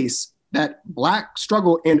convincing case that Black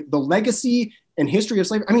struggle and the legacy and history of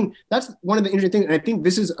slavery. I mean, that's one of the interesting things. And I think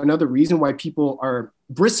this is another reason why people are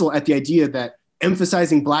bristle at the idea that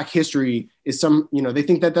emphasizing Black history is they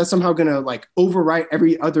think that that's somehow going to like overwrite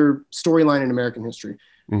every other storyline in American history.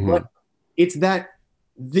 But it's that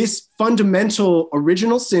this fundamental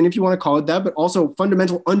original sin, if you want to call it that, but also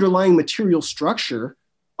fundamental underlying material structure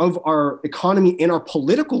of our economy and our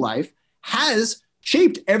political life has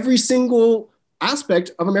shaped every single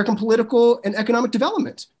aspect of American political and economic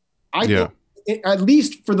development. I think at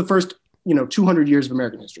least for the first, 200 years of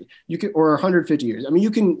American history, or 150 years. I mean,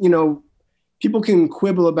 you can, people can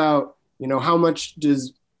quibble about, how much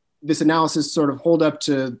does this analysis sort of hold up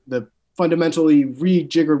to the fundamentally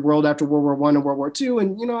rejiggered world after World War I and World War II.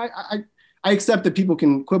 And, I accept that people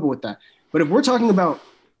can quibble with that. But if we're talking about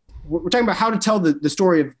how to tell the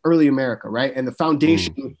story of early America, right? And the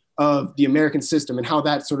foundation of the American system and how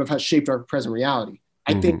that sort of has shaped our present reality.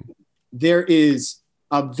 I think there is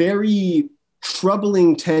a very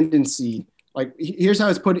troubling tendency. Like, here's how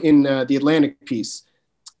it's put in the Atlantic piece.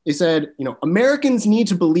 They said, Americans need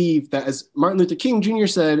to believe that, as Martin Luther King Jr.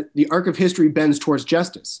 said, the arc of history bends towards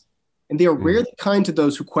justice. And they are rarely kind to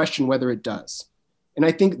those who question whether it does. And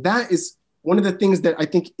I think that is one of the things that I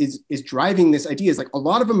think is driving this idea is like a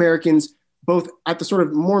lot of Americans, both at the sort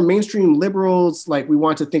of more mainstream liberals, like we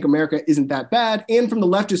want to think America isn't that bad, and from the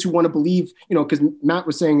leftists who want to believe, because Matt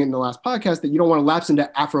was saying in the last podcast that you don't want to lapse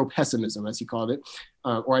into Afro-pessimism, as he called it.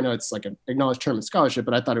 Or I know it's like an acknowledged term in scholarship,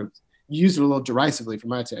 but I thought you used it a little derisively for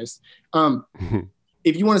my taste.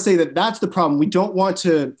 If you want to say that that's the problem, we don't want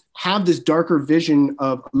to have this darker vision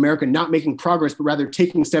of America not making progress, but rather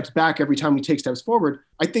taking steps back every time we take steps forward.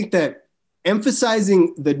 I think that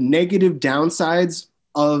emphasizing the negative downsides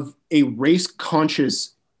of a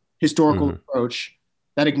race-conscious historical approach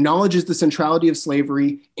that acknowledges the centrality of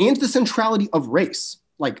slavery and the centrality of race,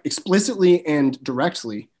 like explicitly and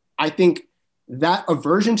directly, I think that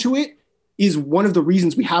aversion to it is one of the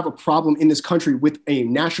reasons we have a problem in this country with a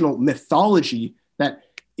national mythology that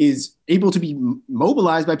is able to be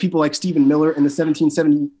mobilized by people like Stephen Miller and the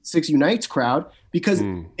 1776 Unites crowd, because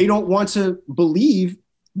they don't want to believe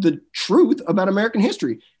the truth about American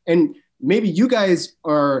history. And maybe you guys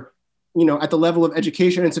are, at the level of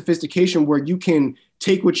education and sophistication where you can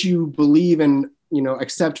take what you believe and,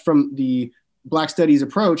 accept from the Black studies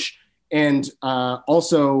approach and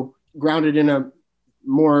also grounded in a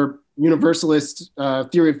more universalist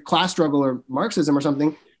theory of class struggle or Marxism or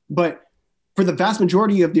something. But for the vast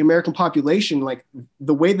majority of the American population, like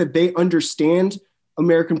the way that they understand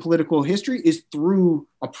American political history is through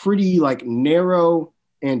a pretty like narrow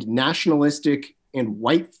and nationalistic and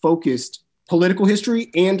white focused political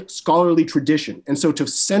history and scholarly tradition. And so to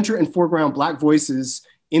center and foreground Black voices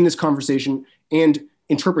in this conversation and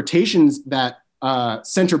interpretations that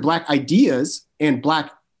center Black ideas and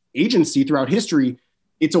Black agency throughout history,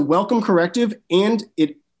 it's a welcome corrective. And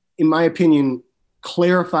it, in my opinion,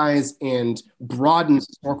 clarifies and broadens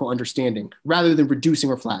historical understanding rather than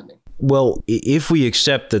reducing or flattening. Well, if we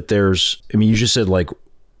accept that you just said like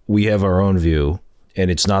we have our own view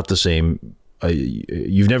and it's not the same.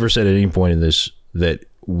 You've never said at any point in this that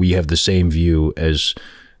we have the same view as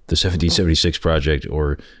the 1776 Project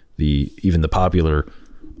or even the popular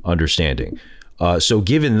understanding. So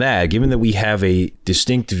given that we have a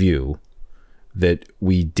distinct view that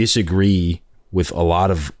we disagree with a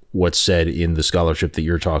lot of what's said in the scholarship that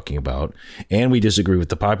you're talking about, and we disagree with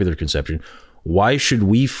the popular conception, why should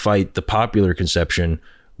we fight the popular conception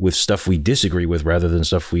with stuff we disagree with rather than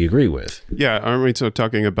stuff we agree with. Yeah, aren't we so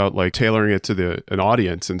talking about like tailoring it to an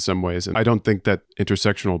audience in some ways? And I don't think that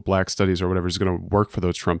intersectional Black studies or whatever is going to work for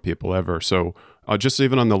those Trump people ever. So just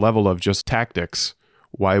even on the level of just tactics,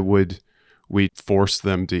 why would we force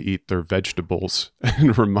them to eat their vegetables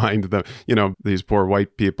and remind them, these poor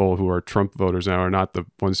white people who are Trump voters now are not the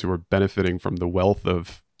ones who are benefiting from the wealth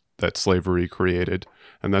of that slavery created.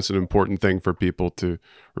 And that's an important thing for people to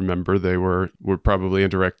remember. They were probably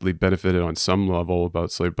indirectly benefited on some level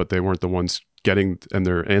about slavery, but they weren't the ones getting, and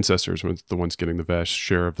their ancestors weren't the ones getting the vast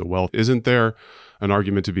share of the wealth. Isn't there an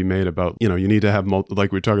argument to be made about, you need to have,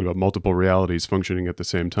 like we were talking about, multiple realities functioning at the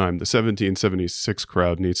same time? The 1776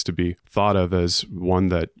 crowd needs to be thought of as one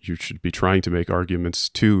that you should be trying to make arguments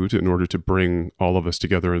to in order to bring all of us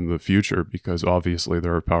together in the future, because obviously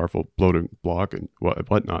they're a powerful bloating block and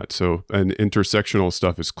whatnot. So, and intersectional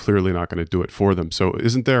stuff is clearly not going to do it for them. So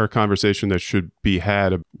isn't there a conversation that should be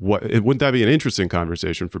had? Wouldn't that be an interesting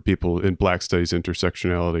conversation for people in Black studies,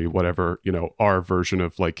 intersectionality, whatever, our version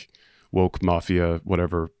of like woke mafia,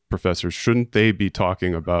 whatever professors? Shouldn't they be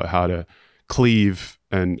talking about how to cleave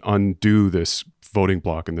and undo this voting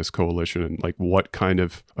bloc and this coalition, and like what kind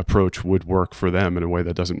of approach would work for them in a way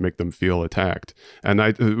that doesn't make them feel attacked? And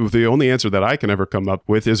the only answer that I can ever come up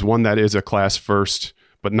with is one that is a class first,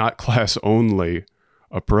 but not class only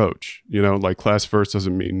approach. Like class first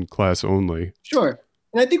doesn't mean class only. Sure.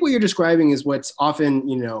 And I think what you're describing is what's often,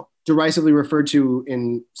 derisively referred to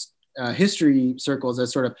in history circles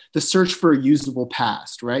as sort of the search for a usable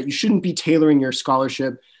past, right? You shouldn't be tailoring your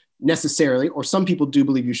scholarship necessarily, or some people do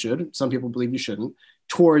believe you should, some people believe you shouldn't,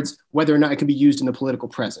 towards whether or not it can be used in the political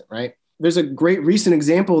present, right? There's a great recent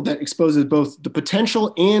example that exposes both the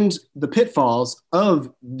potential and the pitfalls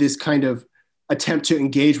of this kind of attempt to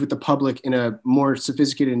engage with the public in a more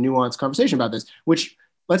sophisticated and nuanced conversation about this, which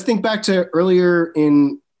let's think back to earlier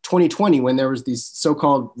in 2020 when there was these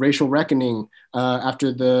so-called racial reckoning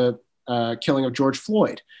after the killing of George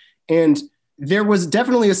Floyd. And there was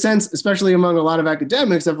definitely a sense, especially among a lot of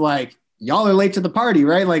academics, of like, y'all are late to the party,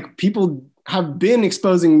 right? Like people have been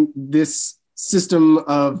exposing this system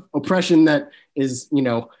of oppression that is,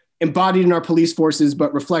 embodied in our police forces,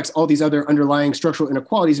 but reflects all these other underlying structural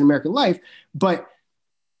inequalities in American life. But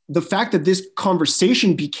the fact that this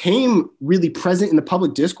conversation became really present in the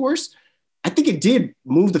public discourse, I think it did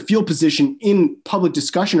move the field position in public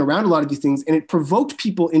discussion around a lot of these things. And it provoked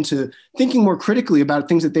people into thinking more critically about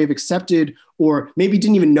things that they've accepted or maybe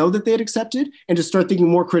didn't even know that they had accepted, and to start thinking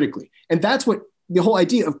more critically. And that's what the whole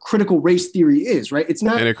idea of critical race theory is, right? It's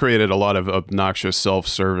not. And it created a lot of obnoxious,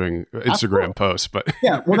 self-serving Instagram posts, but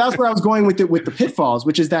yeah, well, that's where I was going with it, with the pitfalls,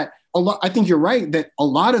 which is that I think you're right that a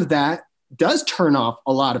lot of that does turn off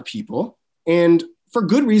a lot of people, and for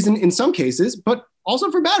good reason in some cases, but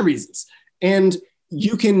also for bad reasons. And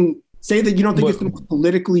you can say that you don't think it's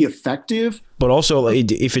politically effective. But also,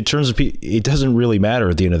 if it turns, it doesn't really matter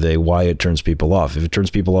at the end of the day why it turns people off. If it turns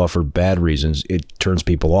people off for bad reasons, it turns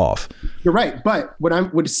people off. You're right. But what I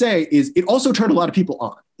would say is it also turned a lot of people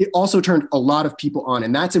on. It also turned a lot of people on.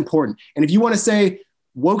 And that's important. And if you want to say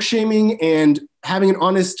woke shaming and having an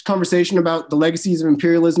honest conversation about the legacies of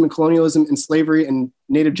imperialism and colonialism and slavery and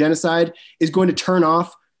native genocide is going to turn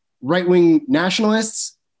off right-wing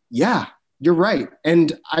nationalists, yeah, you're right.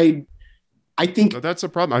 And I think that's a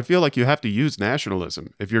problem. I feel like you have to use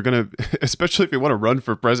nationalism if you're going to, especially if you want to run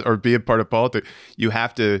for president or be a part of politics, you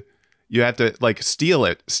have to like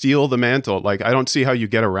steal the mantle. Like, I don't see how you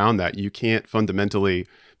get around that. You can't fundamentally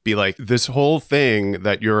be like, this whole thing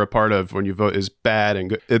that you're a part of when you vote is bad and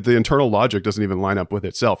good. The internal logic doesn't even line up with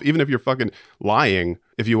itself. Even if you're fucking lying,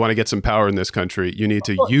 if you want to get some power in this country, you need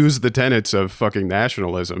to use the tenets of fucking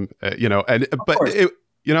nationalism, and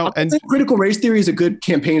critical race theory is a good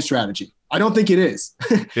campaign strategy. I don't think it is.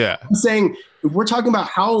 Yeah. I'm saying if we're talking about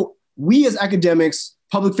how we as academics,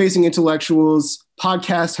 public-facing intellectuals,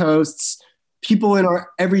 podcast hosts, people in our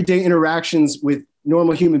everyday interactions with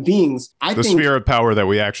normal human beings, I think the sphere of power that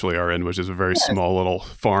we actually are in, which is a very small little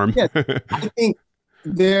farm. Yes, I think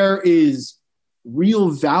there is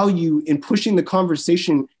real value in pushing the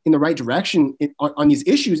conversation in the right direction on these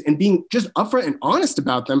issues and being just upfront and honest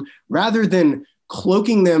about them, rather than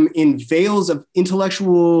cloaking them in veils of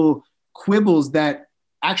intellectual quibbles that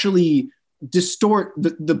actually distort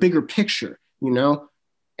the bigger picture,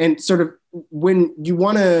 And sort of when you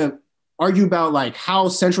want to argue about like how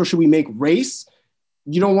central should we make race,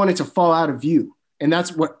 you don't want it to fall out of view. And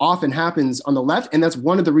that's what often happens on the left. And that's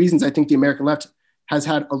one of the reasons I think the American left has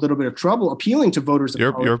had a little bit of trouble appealing to voters.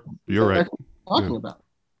 You're right. Talking about.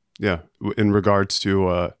 Yeah, in regards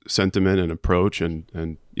to sentiment and approach,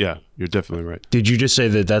 and yeah, you're definitely right. Did you just say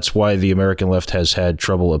that that's why the American left has had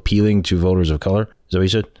trouble appealing to voters of color? Is that what you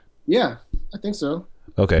said? Yeah, I think so.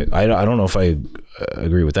 Okay, I don't know if I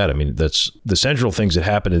agree with that. I mean, that's the central things that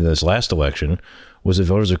happened in this last election was that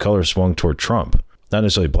voters of color swung toward Trump. Not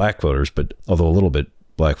necessarily black voters, but although a little bit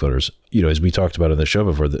black voters. You know, as we talked about on the show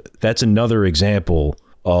before, that's another example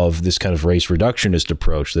of this kind of race reductionist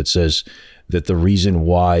approach that says that the reason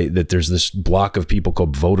why that there's this block of people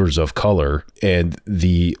called voters of color and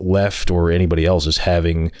the left or anybody else is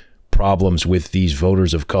having problems with these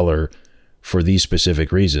voters of color for these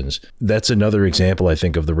specific reasons. That's another example, I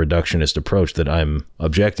think, of the reductionist approach that I'm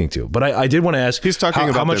objecting to. But I did want to ask, he's talking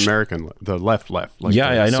about the left. Like yeah,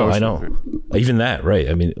 I know. Even that, right?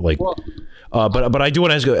 I mean, like, but I do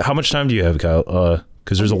want to ask, how much time do you have, Kyle?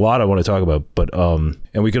 Because there's a lot I want to talk about. But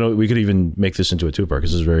and we could even make this into a two-part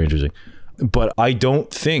because this is very interesting. But I don't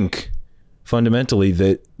think fundamentally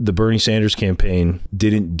that the Bernie Sanders campaign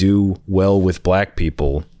didn't do well with black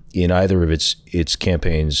people in either of its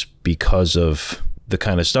campaigns because of the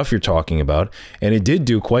kind of stuff you're talking about. And it did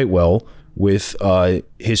do quite well with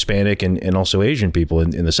Hispanic and also Asian people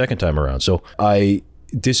in the second time around. So I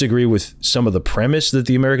disagree with some of the premise that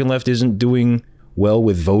the American left isn't doing well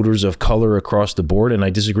with voters of color across the board. And I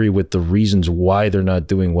disagree with the reasons why they're not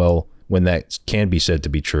doing well when that can be said to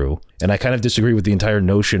be true. And I kind of disagree with the entire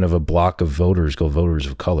notion of a block of voters called voters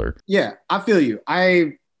of color. Yeah, I feel you.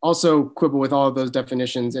 I also quibble with all of those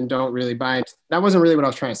definitions and don't really buy it. That wasn't really what I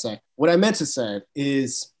was trying to say. What I meant to say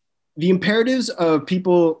is the imperatives of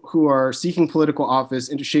people who are seeking political office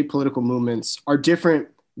and to shape political movements are different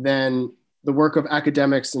than the work of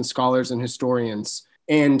academics and scholars and historians.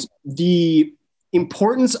 And the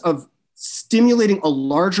importance of stimulating a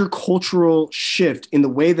larger cultural shift in the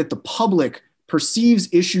way that the public perceives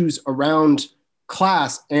issues around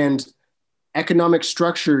class and economic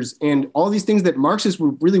structures and all these things that Marxists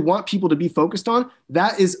would really want people to be focused on.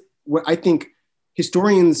 That is what I think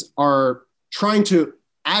historians are trying to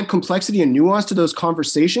add complexity and nuance to those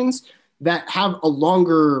conversations that have a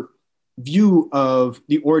longer view of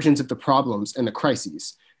the origins of the problems and the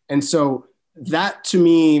crises. And so that to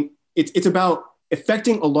me, it's about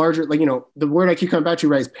affecting a larger, like, you know, the word I keep coming back to,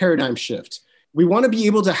 right, is paradigm shift. We want to be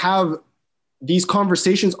able to have these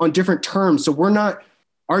conversations on different terms. So we're not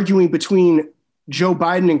arguing between Joe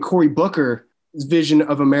Biden and Cory Booker's vision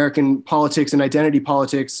of American politics and identity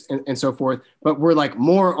politics and so forth. But we're like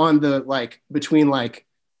more on the, like, between, like,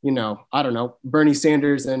 you know, I don't know, Bernie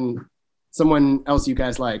Sanders and someone else you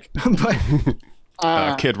guys like.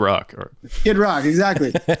 But Kid Rock. Kid Rock,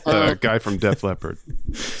 exactly. Guy from Def Leppard.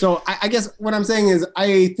 So I guess what I'm saying is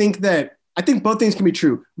I think both things can be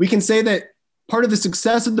true. We can say that part of the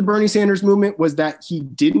success of the Bernie Sanders movement was that he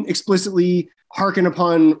didn't explicitly hearken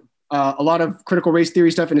upon a lot of critical race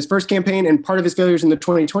theory stuff in his first campaign, and part of his failures in the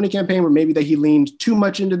 2020 campaign were maybe that he leaned too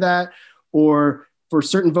much into that, or for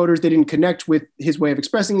certain voters, they didn't connect with his way of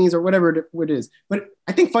expressing these or whatever it is. But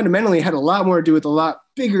I think fundamentally it had a lot more to do with a lot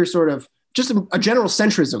bigger sort of just a general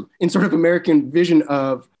centrism in sort of American vision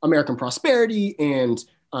of American prosperity and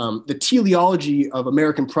the teleology of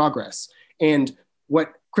American progress. And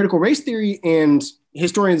what critical race theory and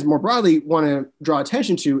historians more broadly want to draw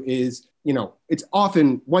attention to is, you know, it's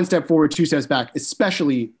often one step forward, two steps back,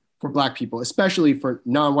 especially for Black people, especially for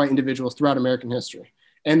non-white individuals throughout American history.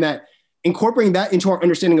 And that incorporating that into our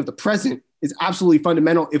understanding of the present is absolutely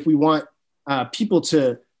fundamental if we want people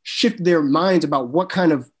to shift their minds about what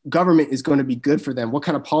kind of government is going to be good for them, what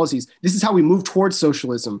kind of policies. This is how we move towards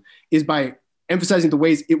socialism, is by emphasizing the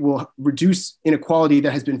ways it will reduce inequality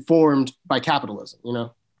that has been formed by capitalism, you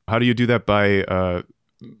know? How do you do that? By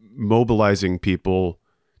mobilizing people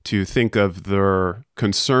to think of their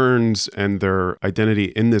concerns and their identity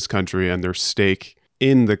in this country and their stake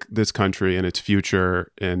in this country and its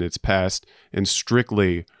future and its past in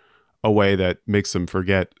strictly a way that makes them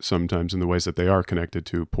forget sometimes in the ways that they are connected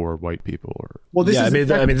to poor white people. Well, this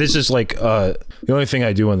is I mean, this is like the only thing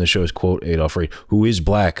I do on the show is quote Adolph Reed, who is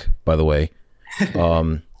Black, by the way.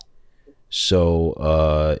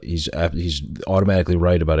 So he's automatically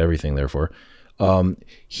right about everything. Therefore,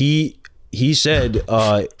 he said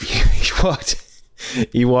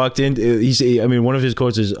he walked in. I mean, one of his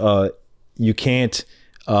quotes is you can't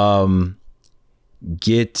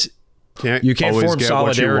get. You can't form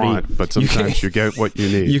solidarity, what you want, but sometimes you get what you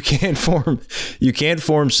need. You can't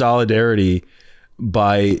form solidarity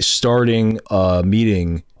by starting a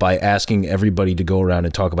meeting by asking everybody to go around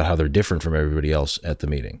and talk about how they're different from everybody else at the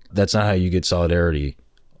meeting. That's not how you get solidarity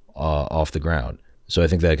off the ground. So I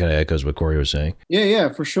think that kind of echoes what Cory was saying.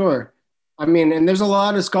 Yeah, for sure. I mean, and there's a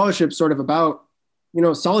lot of scholarship sort of about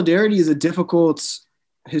Solidarity is a difficult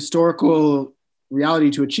historical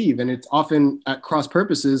reality to achieve, and it's often at cross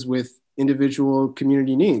purposes with individual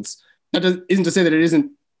community needs. That isn't to say that it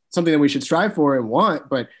isn't something that we should strive for and want,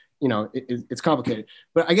 but it's complicated.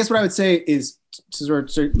 But I guess what I would say is,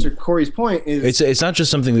 to Corey's point, is it's not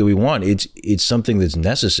just something that we want. It's something that's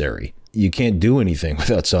necessary. You can't do anything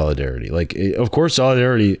without solidarity. Of course,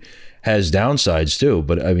 solidarity has downsides too,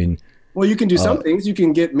 but I mean, well, you can do some things. You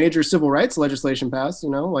can get major civil rights legislation passed,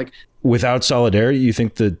 without solidarity, you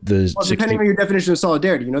think that depending on your definition of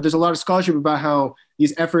solidarity, there's a lot of scholarship about how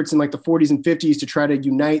these efforts in the 40s and 50s to try to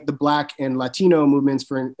unite the Black and Latino movements,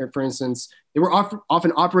 for instance, they were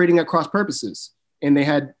often operating at cross purposes, and they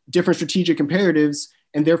had different strategic imperatives,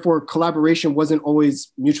 and therefore collaboration wasn't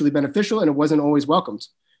always mutually beneficial, and it wasn't always welcomed.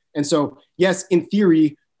 And so, yes, in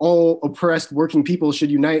theory, all oppressed working people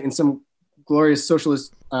should unite in some glorious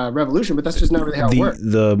socialist revolution, but that's just not really how it works.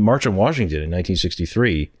 The March on Washington in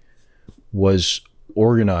 1963 was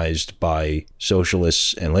organized by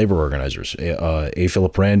socialists and labor organizers. A.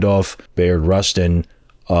 Philip Randolph, Bayard Rustin,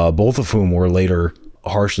 both of whom were later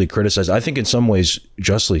harshly criticized, I think in some ways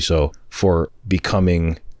justly so, for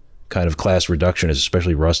becoming kind of class reductionists,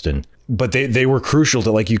 especially Rustin. But they were crucial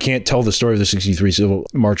to, you can't tell the story of the 63 Civil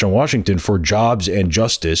March on Washington for jobs and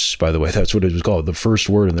justice, by the way, that's what it was called. The first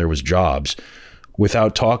word in there was jobs,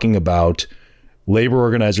 without talking about labor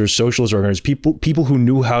organizers, socialist organizers, people who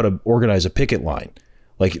knew how to organize a picket line,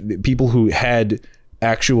 people who had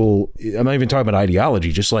actual, I'm not even talking about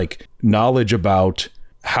ideology, just knowledge about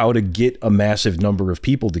how to get a massive number of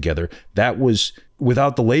people together. That was,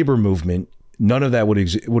 without the labor movement, none of that would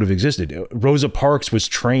have existed. Rosa Parks was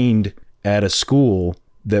trained at a school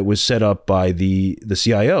that was set up by the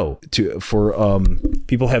CIO for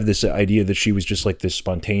people have this idea that she was just this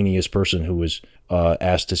spontaneous person who was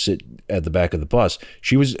asked to sit at the back of the bus.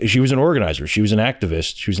 She was an organizer. She was an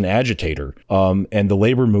activist. She was an agitator. And the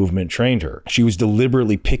labor movement trained her. She was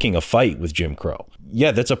deliberately picking a fight with Jim Crow.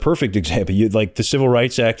 Yeah, that's a perfect example. The Civil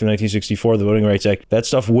Rights Act of 1964, the Voting Rights Act, that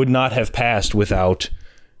stuff would not have passed without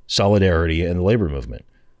solidarity and the labor movement.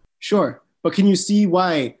 Sure. But can you see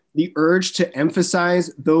why the urge to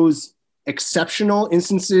emphasize those exceptional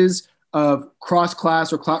instances of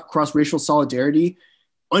cross-class or cross-racial solidarity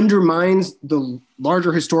undermines the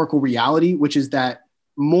larger historical reality, which is that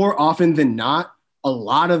more often than not, a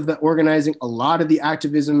lot of the organizing, a lot of the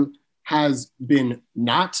activism has been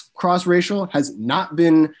not cross-racial, has not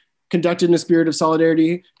been conducted in a spirit of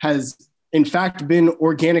solidarity, has in fact been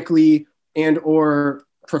organically and or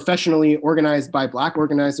professionally organized by Black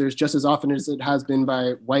organizers just as often as it has been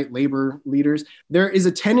by white labor leaders. There is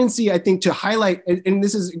a tendency, I think, to highlight, and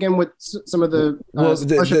this is again what some of the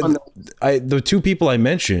the two people I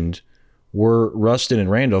mentioned were Rustin and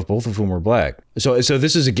Randolph, both of whom were Black. So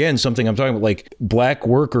this is again something I'm talking about. Black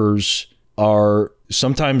workers are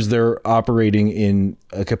sometimes they're operating in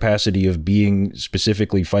a capacity of being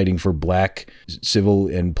specifically fighting for Black civil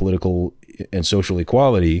and political and social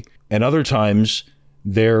equality, and other times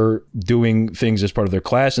they're doing things as part of their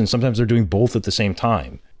class, and sometimes they're doing both at the same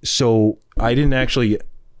time. So I didn't actually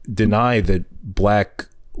deny that Black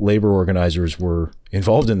labor organizers were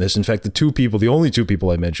involved in this. In fact, the only two people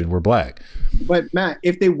I mentioned were Black. But Matt,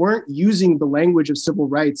 if they weren't using the language of civil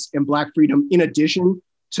rights and Black freedom in addition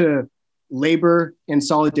to labor and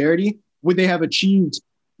solidarity, would they have achieved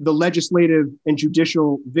the legislative and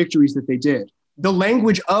judicial victories that they did? The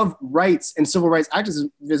language of rights and civil rights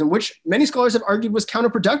activism, which many scholars have argued was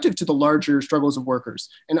counterproductive to the larger struggles of workers.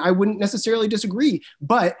 And I wouldn't necessarily disagree,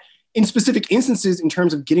 but in specific instances, in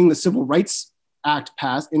terms of getting the Civil Rights Act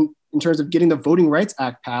passed, in terms of getting the Voting Rights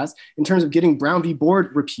Act passed, in terms of getting Brown v.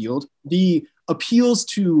 Board repealed, the appeals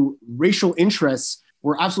to racial interests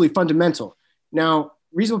were absolutely fundamental. Now,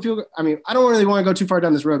 reasonable people, I don't really want to go too far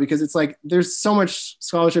down this road because it's there's so much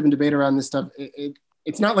scholarship and debate around this stuff.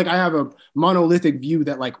 It's not like I have a monolithic view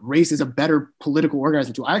that race is a better political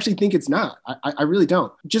organizing tool. I actually think it's not. I really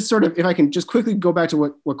don't. Just sort of, if I can just quickly go back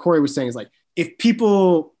to what Corey was saying, is if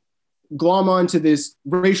people glom onto this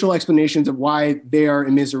racial explanations of why they are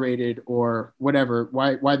immiserated or whatever,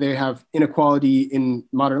 why they have inequality in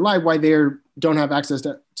modern life, why they don't have access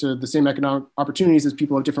to the same economic opportunities as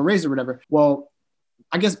people of different races or whatever. Well,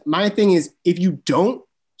 I guess my thing is, if you don't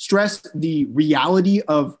stress the reality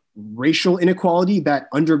of racial inequality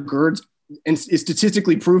that undergirds and is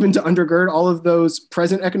statistically proven to undergird all of those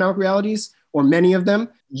present economic realities, or many of them,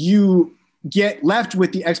 you get left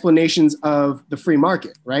with the explanations of the free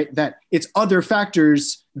market, right? That it's other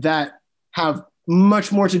factors that have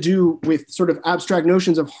much more to do with sort of abstract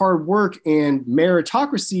notions of hard work and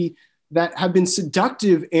meritocracy that have been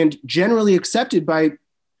seductive and generally accepted by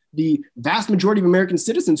the vast majority of American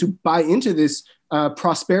citizens who buy into this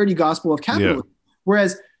prosperity gospel of capitalism. Yeah.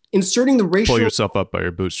 Whereas inserting the racial... Pull yourself up by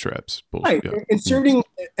your bootstraps. Right. Yeah. Inserting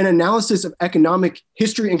an analysis of economic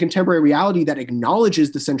history and contemporary reality that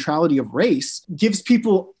acknowledges the centrality of race gives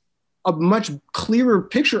people a much clearer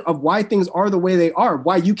picture of why things are the way they are,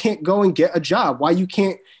 why you can't go and get a job, why you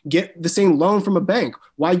can't get the same loan from a bank,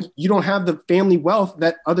 why you don't have the family wealth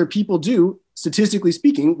that other people do, statistically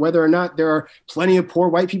speaking, whether or not there are plenty of poor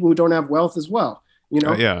white people who don't have wealth as well. You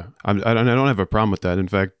know? Yeah, I don't have a problem with that. In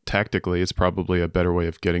fact, tactically, it's probably a better way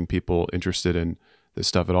of getting people interested in this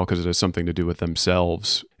stuff at all, because it has something to do with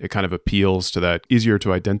themselves. It kind of appeals to that, easier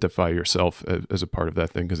to identify yourself as a part of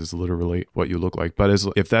that thing, because it's literally what you look like. But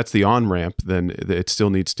if that's the on-ramp, then it still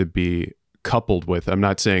needs to be coupled with, I'm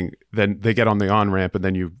not saying then they get on the on-ramp and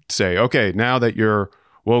then you say, okay, now that you're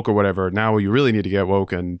woke or whatever, now you really need to get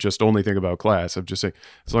woke and just only think about class. I'm just saying,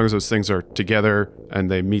 as long as those things are together and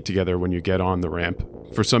they meet together when you get on the ramp.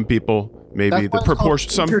 For some people, maybe the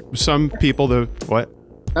proportion, some people, the what?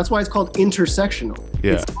 That's why it's called intersectional.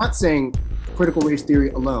 Yeah. It's not saying critical race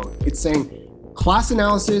theory alone. It's saying class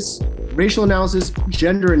analysis, racial analysis,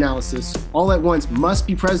 gender analysis, all at once must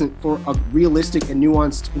be present for a realistic and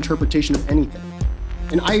nuanced interpretation of anything.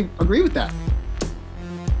 And I agree with that.